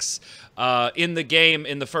custom decks. In the game,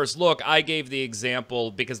 in the first look, I gave the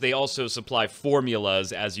example because they also supply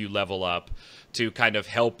formulas as you level up to kind of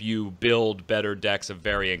help you build better decks of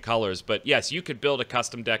varying colors. But yes, you could build a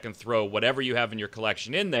custom deck and throw whatever you have in your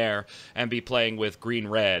collection in there and be playing with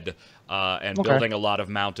green-red and building a lot of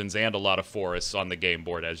mountains and a lot of forests on the game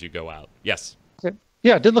board as you go out. Yes.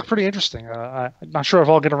 Yeah, it did look pretty interesting. I'm not sure if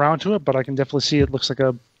I'll get around to it, but I can definitely see it looks like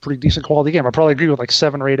a pretty decent quality game. I probably agree with like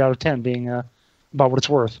 7 or 8 out of 10 being about what it's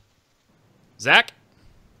worth. Zach?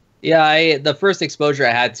 Yeah, the first exposure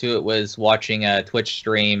I had to it was watching a Twitch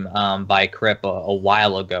stream by Crip a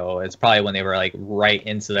while ago. It's probably when they were like right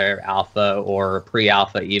into their alpha or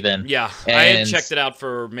pre-alpha even. Yeah, And I had checked it out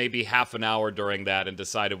for maybe half an hour during that and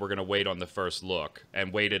decided we're going to wait on the first look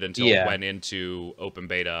and waited until it went into open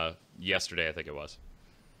beta yesterday, I think it was.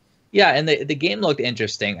 Yeah, and the game looked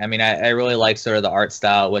interesting. I mean, I really like sort of the art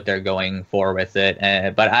style, what they're going for with it.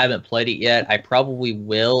 But I haven't played it yet. I probably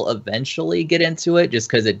will eventually get into it just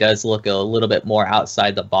because it does look a little bit more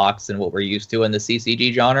outside the box than what we're used to in the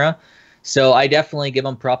CCG genre. So I definitely give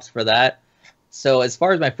them props for that. So as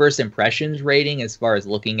far as my first impressions rating, as far as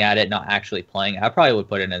looking at it, not actually playing, I probably would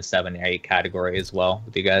put it in a 7 or 8 category as well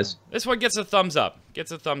with you guys. This one gets a thumbs up.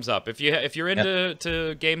 Gets a thumbs up. If you're into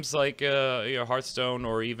to games like Hearthstone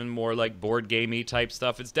or even more like board gamey type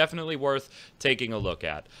stuff, it's definitely worth taking a look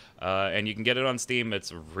at. And you can get it on Steam.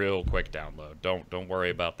 It's a real quick download. Don't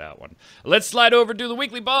worry about that one. Let's slide over to the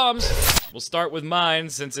weekly bombs. We'll start with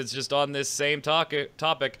mine since it's just on this same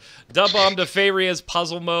topic. Dub bomb to Faeria's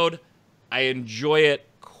puzzle mode. I enjoy it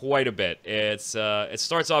quite a bit. It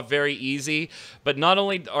starts off very easy, but not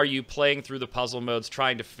only are you playing through the puzzle modes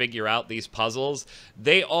trying to figure out these puzzles,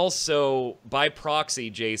 they also, by proxy,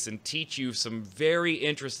 Jason, teach you some very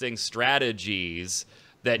interesting strategies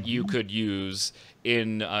that you could use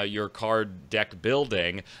in your card deck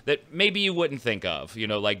building that maybe you wouldn't think of. You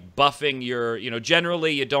know, like buffing your,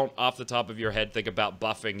 generally you don't off the top of your head think about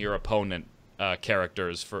buffing your opponent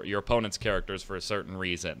characters for your opponent's characters for a certain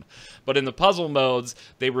reason. But in the puzzle modes,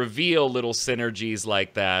 they reveal little synergies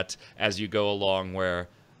like that as you go along where,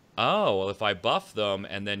 oh, well, if I buff them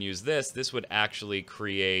and then use this would actually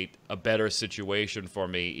create a better situation for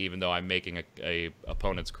me, even though I'm making a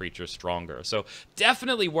opponent's creature stronger. So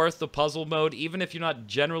definitely worth the puzzle mode, even if you're not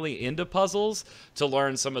generally into puzzles, to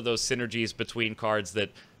learn some of those synergies between cards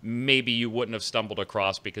that maybe you wouldn't have stumbled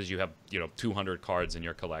across because you have, 200 cards in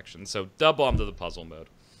your collection. So dub bomb to the puzzle mode.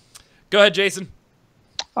 Go ahead, Jason.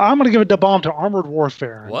 I'm going to give a dub bomb to Armored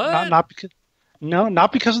Warfare. What?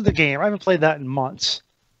 Not because of the game. I haven't played that in months.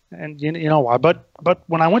 And you know why? But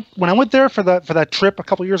when I went there for that trip a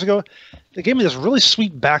couple years ago, they gave me this really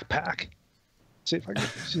sweet backpack. See if I can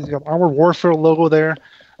see the Armored Warfare logo there.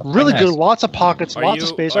 Really good, lots of pockets, lots of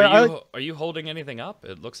space. Are you holding anything up?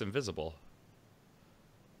 It looks invisible.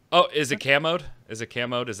 Oh, is it camoed? Is it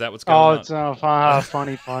camoed? Is that what's going on? Oh, it's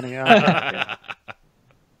funny.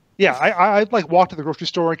 Yeah, I like walk to the grocery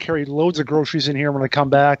store. I carry loads of groceries in here when I come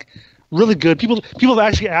back. Really good. People have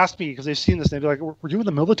actually asked me because they've seen this. And they'd be like, "Were you in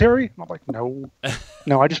the military?" And I'm like,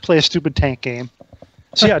 "No, I just play a stupid tank game."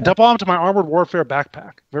 So yeah, dub bomb to my Armored Warfare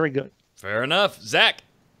backpack. Very good. Fair enough, Zach.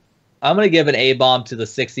 I'm going to give an A-bomb to the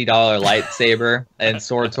 $60 lightsaber and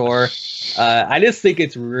Sword Tour. I just think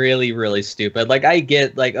it's really, really stupid. Like, I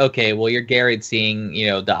get, like, okay, well, you're guaranteed seeing,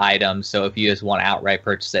 the items, so if you just want to outright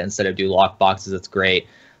purchase it instead of do lock boxes, it's great.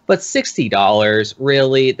 But $60,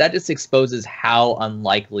 really, that just exposes how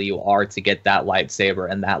unlikely you are to get that lightsaber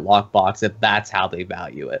and that lock box if that's how they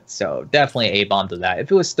value it. So definitely A-bomb to that. If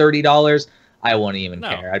it was $30, I wouldn't even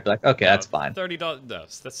care. I'd be like, okay, that's fine. $30, no,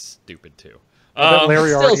 that's stupid, too.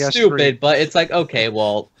 Still stupid, but it's like, okay,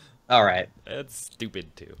 well, all right. That's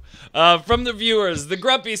stupid, too. From the viewers, the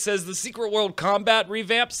Grumpy says, the Secret World combat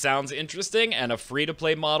revamp sounds interesting, and a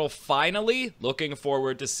free-to-play model finally. Looking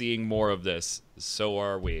forward to seeing more of this. So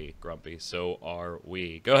are we, Grumpy. So are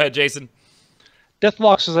we. Go ahead, Jason.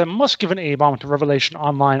 Deathlock says, I must give an A-bomb to Revelation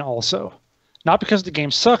Online also. Not because the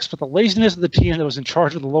game sucks, but the laziness of the team that was in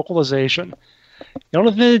charge of the localization. The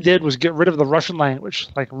only thing they did was get rid of the Russian language.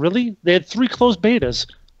 Like, really? They had 3 closed betas.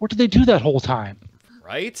 What did they do that whole time?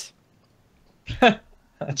 Right?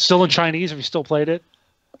 It's still in Chinese. Have you still played it?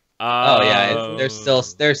 Oh yeah,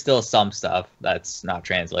 there's still some stuff that's not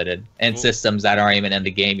translated, and systems that aren't even in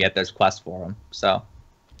the game yet. There's quests for them. So,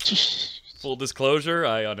 full disclosure,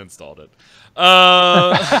 I uninstalled it.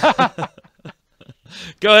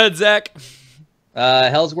 Go ahead, Zach.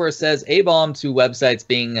 Hellsworth says, A-bomb to websites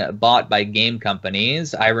being bought by game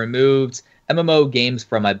companies. I removed MMO games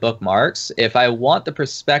from my bookmarks. If I want the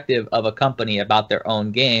perspective of a company about their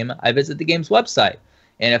own game, I visit the game's website.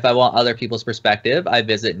 And if I want other people's perspective, I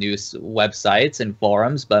visit news websites and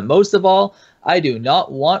forums. But most of all, I do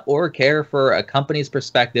not want or care for a company's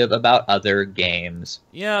perspective about other games.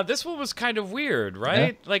 Yeah, this one was kind of weird,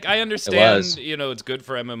 right? Yeah. Like, I understand, it's good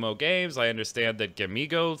for MMO games. I understand that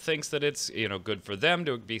Gamigo thinks that it's, good for them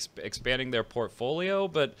to be expanding their portfolio,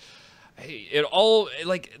 but it all,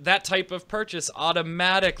 like, that type of purchase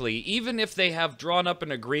automatically, even if they have drawn up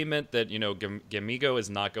an agreement that, Gamigo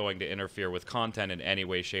is not going to interfere with content in any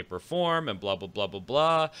way, shape, or form, and blah, blah, blah, blah,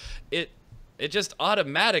 blah, it just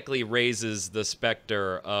automatically raises the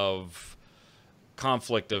specter of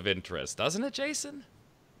conflict of interest, doesn't it, Jason?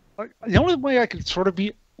 The only way I could sort of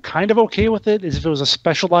be kind of okay with it is if it was a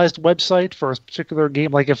specialized website for a particular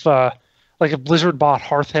game, like if Blizzard bought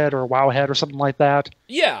Hearthhead or Wowhead or something like that.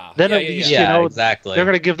 Yeah. Then yeah, at least yeah, you know exactly. they're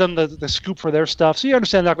going to give them the scoop for their stuff. So you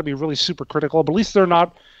understand that going to be really super critical, but at least they're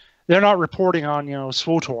not reporting on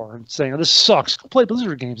SWTOR and saying, this sucks. Go play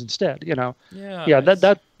Blizzard games instead. Yeah.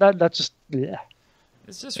 That's just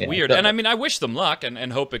It's just weird. And I mean, I wish them luck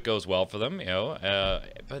and hope it goes well for them,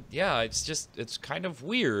 but yeah, it's kind of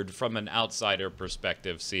weird from an outsider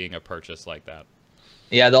perspective seeing a purchase like that.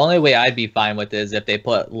 Yeah, the only way I'd be fine with is if they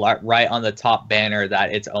put right on the top banner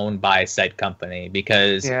that it's owned by said company,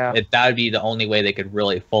 because that would be the only way they could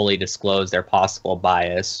really fully disclose their possible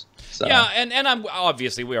bias. So. Yeah, and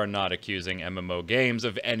obviously we are not accusing MMO games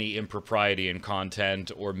of any impropriety in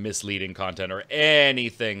content or misleading content or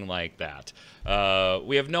anything like that.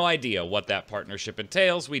 We have no idea what that partnership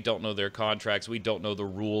entails. We don't know their contracts. We don't know the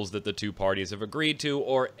rules that the two parties have agreed to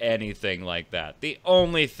or anything like that. The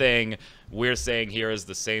only thing we're saying here is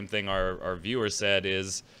the same thing our viewer said,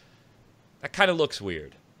 is that kind of looks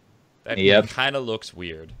weird. That kind of looks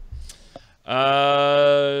weird.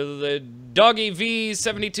 The Doggy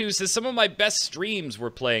V72 says, some of my best streams were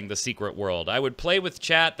playing The Secret World. I would play with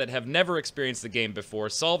chat that have never experienced the game before.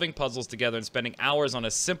 Solving puzzles together and spending hours on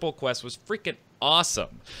a simple quest was freaking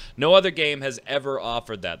awesome. No other game has ever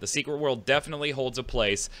offered that. The Secret World definitely holds a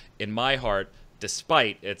place in my heart,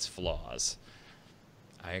 despite its flaws.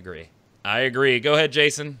 I agree. Go ahead,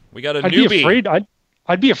 Jason. We got a newbie.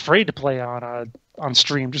 I'd be afraid to play on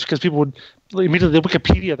stream just because people would immediately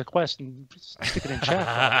Wikipedia the quest and stick it in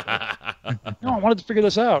chat. No, I wanted to figure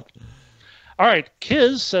this out. All right,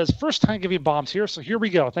 Kiz says, first time giving bombs here, so here we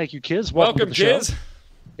go. Thank you, Kiz. Welcome to the Kiz.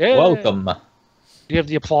 Show. Welcome. Do you have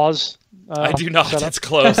the applause? I do not. It's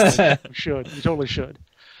closed. You should. You totally should.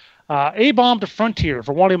 A-bomb to Frontier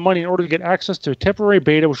for wanting money in order to get access to a temporary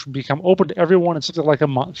beta, which would become open to everyone in something like a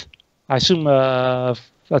month. I assume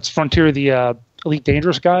that's Frontier, the Elite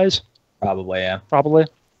Dangerous guys. Probably, yeah. Probably.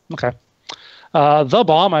 Okay. The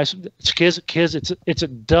bomb. It's Kiz. It's a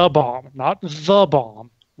da bomb, not the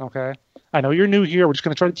bomb. Okay. I know you're new here. We're just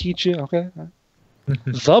going to try to teach you. Okay.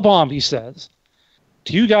 The bomb. He says,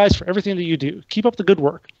 to you guys for everything that you do. Keep up the good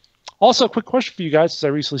work. Also, a quick question for you guys, since I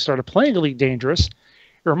recently started playing Elite Dangerous.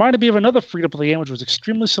 It reminded me of another free-to-play game which was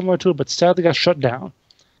extremely similar to it, but sadly got shut down.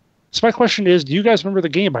 So my question is, do you guys remember the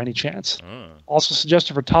game by any chance? Also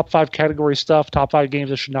suggested for top 5 category stuff, top 5 games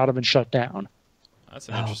that should not have been shut down. That's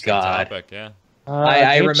an interesting topic, yeah.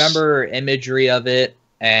 I remember imagery of it,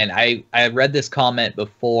 and I read this comment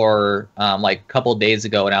before, like a couple days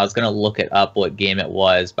ago, and I was going to look it up what game it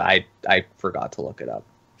was, but I forgot to look it up.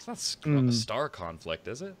 It's not Star Conflict,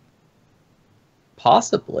 is it?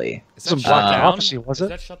 Possibly. Is that Black Prophecy, was it? Is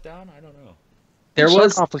that shut down? I don't know. Star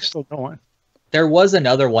Conflict's still going. There was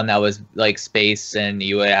another one that was like space, and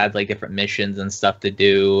you had like different missions and stuff to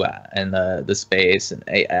do in the space, and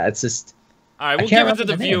it's just. All right, we'll give it to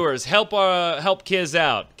the viewers. Help Kiz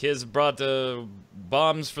out. Kiz brought the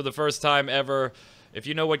bombs for the first time ever. If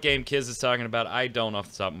you know what game Kiz is talking about, I don't off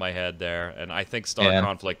the top of my head there, and I think Star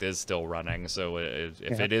Conflict is still running. So if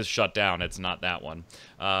it is shut down, it's not that one.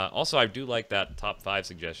 Also, I do like that top 5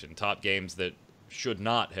 suggestion. Top games that should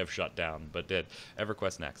not have shut down, but did.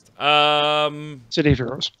 EverQuest next. City of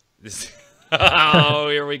Heroes. Oh,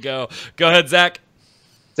 here we go. Go ahead, Zach.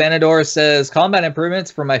 Sanador says, combat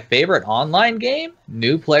improvements for my favorite online game?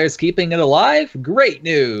 New players keeping it alive? Great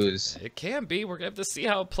news. It can be. We're going to have to see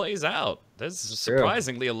how it plays out. There's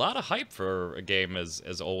surprisingly a lot of hype for a game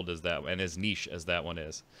as old as that and as niche as that one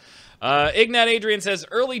is. Ignat Adrian says,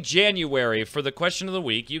 early January for the question of the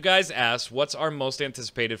week, you guys asked, what's our most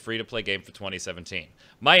anticipated free-to-play game for 2017?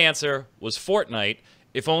 My answer was Fortnite,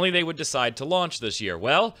 if only they would decide to launch this year.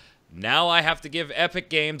 Well, now I have to give Epic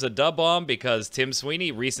Games a dub bomb because Tim Sweeney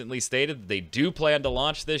recently stated that they do plan to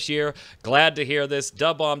launch this year. Glad to hear this.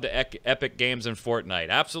 Dub bomb to Epic Games and Fortnite.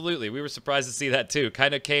 Absolutely. We were surprised to see that too.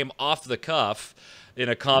 Kind of came off the cuff in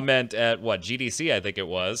a comment at, GDC, I think it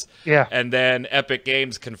was. Yeah. And then Epic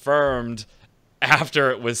Games confirmed after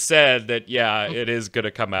it was said that, yeah, it is going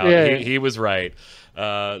to come out. Yeah. He was right.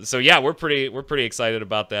 So yeah, we're pretty excited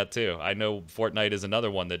about that too. I know Fortnite is another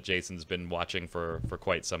one that Jason's been watching for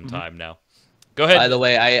quite some time now. Go ahead. By the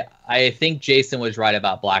way, I think Jason was right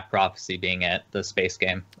about Black Prophecy being at the space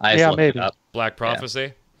game. I just looked maybe. it up. Black Prophecy? Yeah.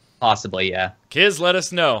 Possibly, yeah. Kids, let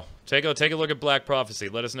us know. Take a look at Black Prophecy.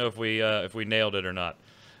 Let us know if we nailed it or not.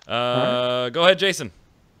 Go ahead, Jason.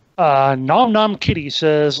 Nom Nom Kitty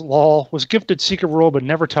says, lol, was gifted Secret World but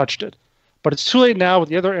never touched it. but it's too late now with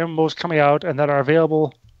the other MMOs coming out and that are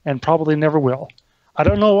available and probably never will. I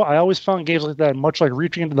don't know. I always found games like that much like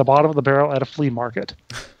reaching into the bottom of the barrel at a flea market.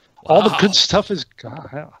 Wow. All the good stuff is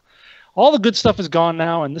gone. All the good stuff is gone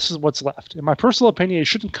now, and this is what's left. In my personal opinion, you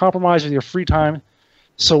shouldn't compromise with your free time.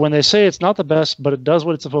 So when they say it's not the best, but it does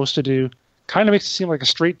what it's supposed to do, kind of makes it seem like a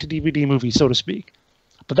straight-to-DVD movie, so to speak.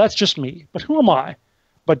 But that's just me. But who am I?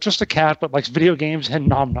 But just a cat that likes video games and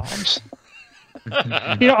nom-noms.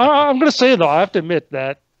 I'm going to say, though, I have to admit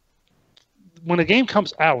that when a game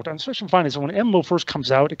comes out, I'm especially finding this, when an MMO first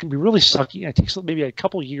comes out, it can be really sucky, and it takes maybe a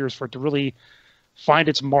couple years for it to really find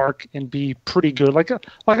its mark and be pretty good.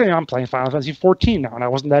 I'm playing Final Fantasy 14 now, and I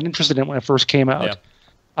wasn't that interested in it when it first came out. Yeah.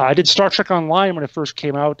 I did Star Trek Online when it first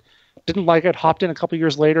came out. Didn't like it. Hopped in a couple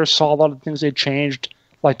years later. Saw a lot of the things they'd changed.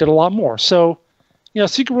 Liked it a lot more. So,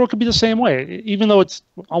 Secret World could be the same way. Even though it's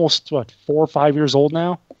almost, 4 or 5 years old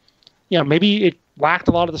now. Maybe it lacked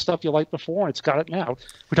a lot of the stuff you liked before, and it's got it now.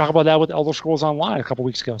 We talked about that with Elder Scrolls Online a couple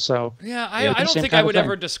weeks ago. So I don't think I would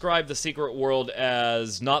ever describe the Secret World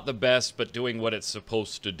as not the best, but doing what it's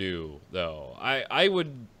supposed to do, though. I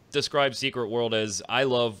would describe Secret World as I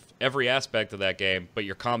love every aspect of that game, but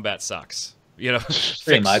your combat sucks.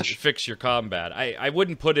 Fix your combat. I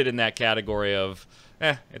wouldn't put it in that category of,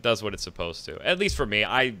 it does what it's supposed to. At least for me,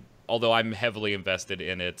 although I'm heavily invested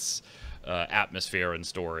in its atmosphere and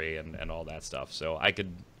story and all that stuff. So I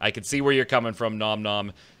could see where you're coming from, Nom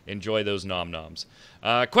Nom. Enjoy those Nom Noms.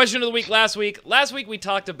 Question of the week last week. Last week we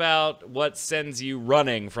talked about what sends you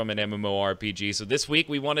running from an MMORPG. So this week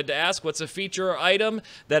we wanted to ask, what's a feature or item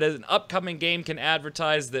that an upcoming game can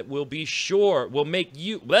advertise that will make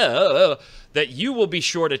you that you will be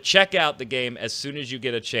sure to check out the game as soon as you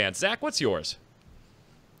get a chance? Zach, what's yours?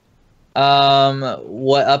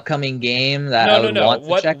 What upcoming game that I would want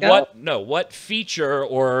to check out? What feature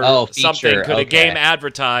or something could a game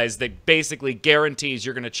advertise that basically guarantees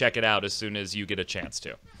you're going to check it out as soon as you get a chance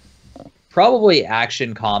to? Probably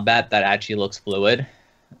action combat that actually looks fluid,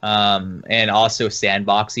 and also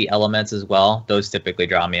sandboxy elements as well. Those typically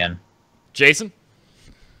draw me in. Jason?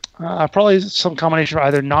 Probably some combination of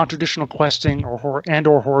either non-traditional questing or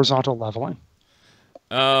horizontal leveling.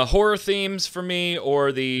 Horror themes for me,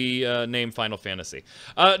 or the name Final Fantasy.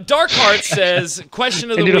 Darkheart says,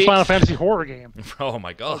 question of the week. You need a Final Fantasy horror game. Oh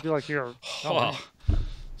my god. I'd be like, here.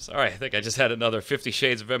 Sorry, I think I just had another 50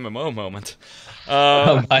 Shades of MMO moment.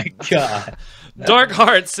 Oh my god.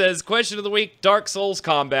 Darkheart says, question of the week, Dark Souls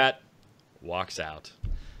combat walks out.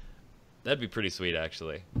 That'd be pretty sweet,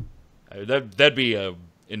 actually. That'd be a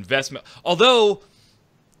investment. Although,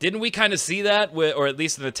 didn't we kind of see that, or at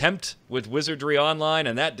least an attempt with Wizardry Online,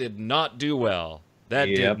 and that did not do well.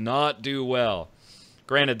 Did not do well.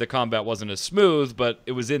 Granted, the combat wasn't as smooth, but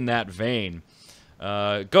it was in that vein.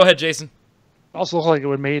 Go ahead, Jason. Also looks like it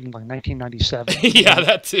was made in like 1997. Yeah,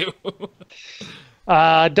 that too.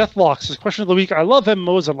 Deathlock says, question of the week. I love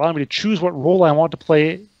MMOs that allow me to choose what role I want to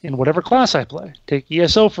play in whatever class I play. Take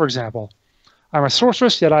ESO, for example. I'm a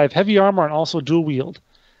sorceress, yet I have heavy armor and also dual wield.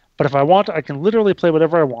 But if I want, I can literally play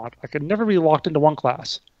whatever I want. I can never be locked into one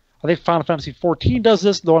class. I think Final Fantasy 14 does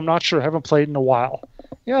this, though I'm not sure. I haven't played in a while.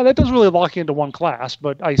 Yeah, that doesn't really lock you into one class,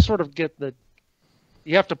 but I sort of get that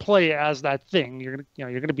you have to play as that thing. You're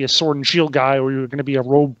gonna be a sword and shield guy, or you're gonna be a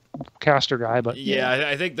rogue caster guy. But yeah,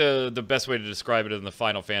 I think the best way to describe it in the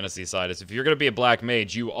Final Fantasy side is if you're gonna be a black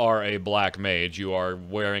mage, you are a black mage. You are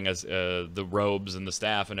wearing the robes and the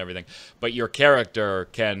staff and everything, but your character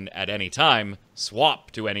can at any time swap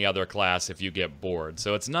to any other class if you get bored.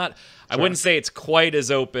 So it's not. I wouldn't say it's quite as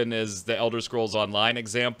open as the Elder Scrolls Online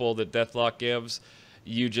example that Deathlock gives.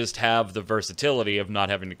 You just have the versatility of not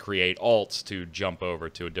having to create alts to jump over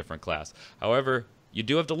to a different class. However, you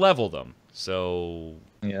do have to level them. So,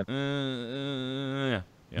 pick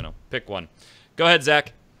one. Go ahead,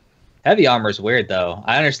 Zach. Heavy armor is weird, though.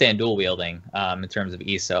 I understand dual wielding in terms of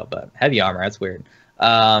ESO, but heavy armor, that's weird.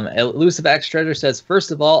 Elusive X Treasure says, first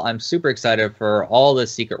of all, I'm super excited for all the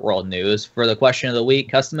Secret World news. For the question of the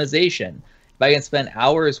week, customization. If I can spend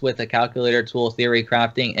hours with a calculator tool theory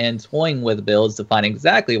crafting and toying with builds to find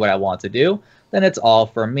exactly what I want to do, then it's all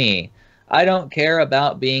for me. I don't care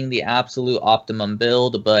about being the absolute optimum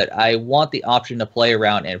build, but I want the option to play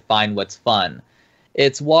around and find what's fun.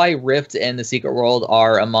 It's why Rift and the Secret World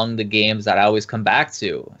are among the games that I always come back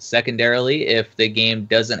to. Secondarily, if the game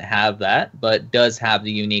doesn't have that, but does have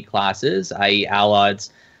the unique classes, i.e.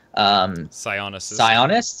 Allods, Psionists,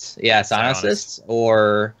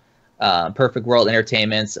 or Perfect World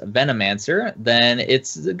Entertainment's Venomancer, then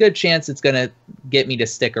it's a good chance it's going to get me to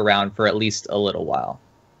stick around for at least a little while.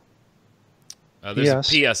 There's a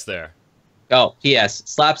PS there. Oh, PS.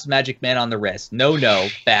 Slaps Magic Man on the wrist. No,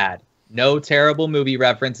 bad. No terrible movie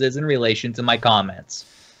references in relation to my comments.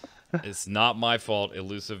 It's not my fault.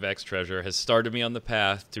 Elusive X Treasure has started me on the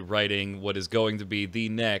path to writing what is going to be the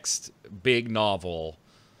next big novel,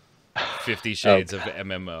 50 Shades of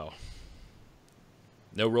MMO.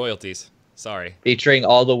 No royalties. Sorry. Featuring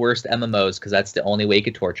all the worst MMOs, because that's the only way you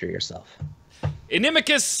could torture yourself.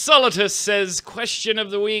 Inimicus Solitus says, question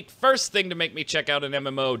of the week. First thing to make me check out an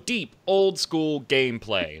MMO, deep, old school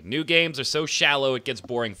gameplay. New games are so shallow it gets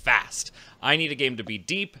boring fast. I need a game to be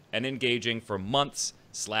deep and engaging for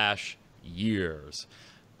months/years.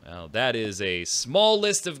 Well, that is a small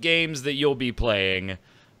list of games that you'll be playing,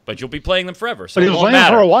 but you'll be playing them forever, so but it won't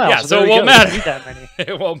matter. For a while, yeah, so it won't matter.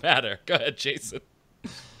 It won't matter. Go ahead, Jason.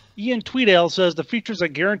 Ian Tweedale says the features that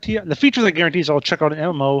guarantees I'll check out an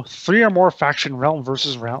MMO: 3 or more faction realm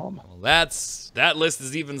versus realm. Well, that list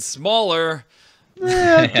is even smaller.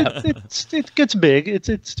 It gets big.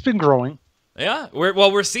 It's been growing. Yeah,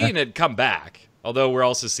 we're seeing it come back. Although we're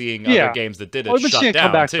also seeing other games that did it shut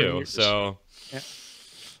down too. So,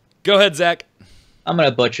 go ahead, Zach. I'm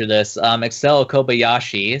gonna butcher this. Excel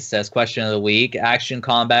Kobayashi says, question of the week: action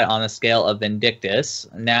combat on the scale of Vindictus.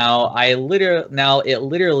 Now,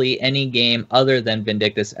 literally any game other than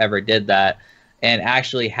Vindictus ever did that, and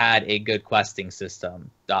actually had a good questing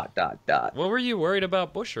system. ... What were you worried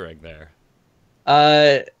about butchering there?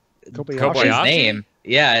 Kobayashi? His name.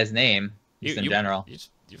 Yeah, his name. Just in general. You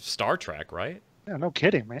Star Trek, right? Yeah, no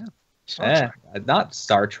kidding, man. Trek. Not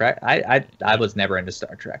Star Trek. I was never into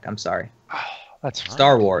Star Trek. I'm sorry. That's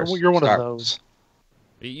Star Wars. You're one of those.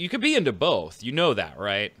 You could be into both. You know that,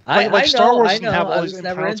 right? Like Star Wars doesn't have all I these was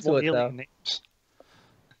never into it, though. names.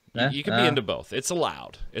 You could be into both. It's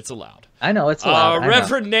allowed. It's allowed. I know, it's allowed.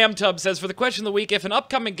 Reverend Namtub says, for the question of the week, if an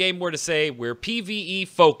upcoming game were to say we're PvE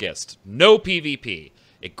focused, no PvP,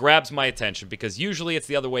 it grabs my attention because usually it's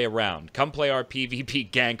the other way around. Come play our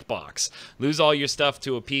PvP gank box. Lose all your stuff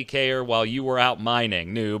to a PKer while you were out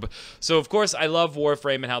mining, noob. So, of course, I love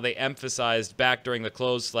Warframe and how they emphasized back during the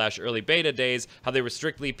closed/early beta days how they were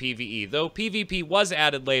strictly PvE, though PvP was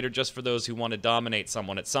added later just for those who want to dominate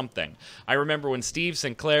someone at something. I remember when Steve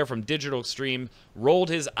Sinclair from Digital Extreme rolled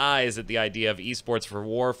his eyes at the idea of esports for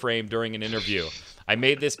Warframe during an interview. It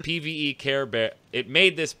made this PvE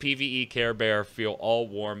Care Bear feel all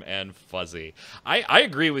warm and fuzzy. I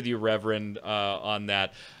agree with you, Reverend, on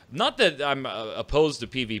that. Not that I'm opposed to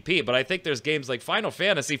PvP, but I think there's games like Final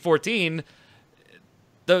Fantasy XIV.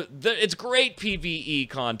 It's great PvE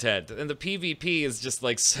content, and the PvP is just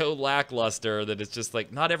like so lackluster that it's just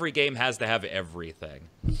like not every game has to have everything.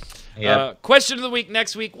 Yep. Question of the week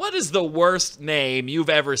next week: what is the worst name you've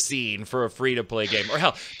ever seen for a free-to-play game, or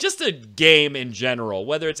hell, just a game in general,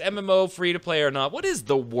 whether it's MMO, free-to-play or not? What is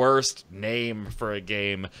the worst name for a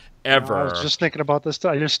game ever? I was just thinking about this.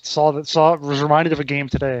 I just was reminded of a game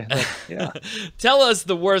today. Yeah. Tell us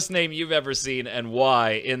the worst name you've ever seen and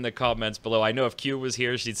why in the comments below. I know if Q was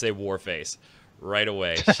here, she'd say Warface right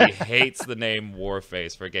away. She hates the name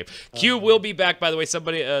Warface for a game. Q will be back, by the way.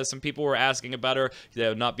 Some people were asking about her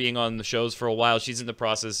not being on the shows for a while. She's in the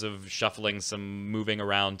process of shuffling moving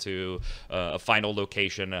around to a final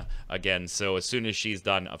location again. So as soon as she's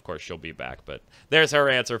done, of course, she'll be back. But there's her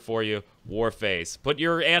answer for you. Warface. Put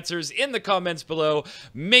your answers in the comments below.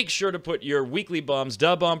 Make sure to put your weekly bombs,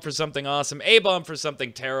 duh bomb for something awesome, A bomb for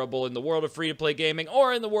something terrible in the world of free-to-play gaming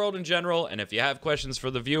or in the world in general. And if you have questions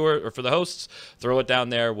for the viewer or for the hosts, throw it down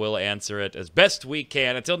there. We'll answer it as best we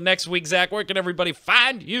can. Until next week, Zach, where can everybody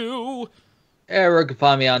find you? Everyone can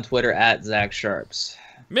find me on Twitter at Zach Sharps.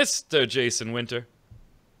 Mr. Jason Winter.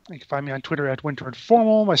 You can find me on Twitter at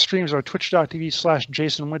WinterInformal. My streams are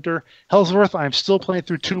twitch.tv/JasonWinter. Hellsworth, I'm still playing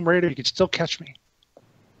through Tomb Raider. You can still catch me.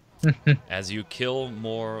 As you kill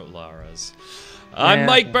more Laras. I'm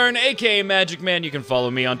Mike Byrne, a.k.a. magicman. You can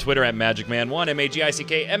follow me on Twitter at magicman1,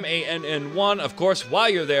 MAGICKMANN1. Of course, while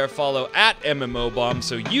you're there, follow at MMOBomb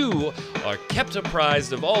so you are kept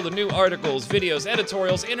apprised of all the new articles, videos,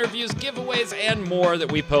 editorials, interviews, giveaways, and more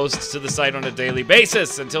that we post to the site on a daily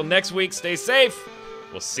basis. Until next week, stay safe.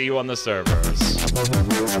 We'll see you on the servers.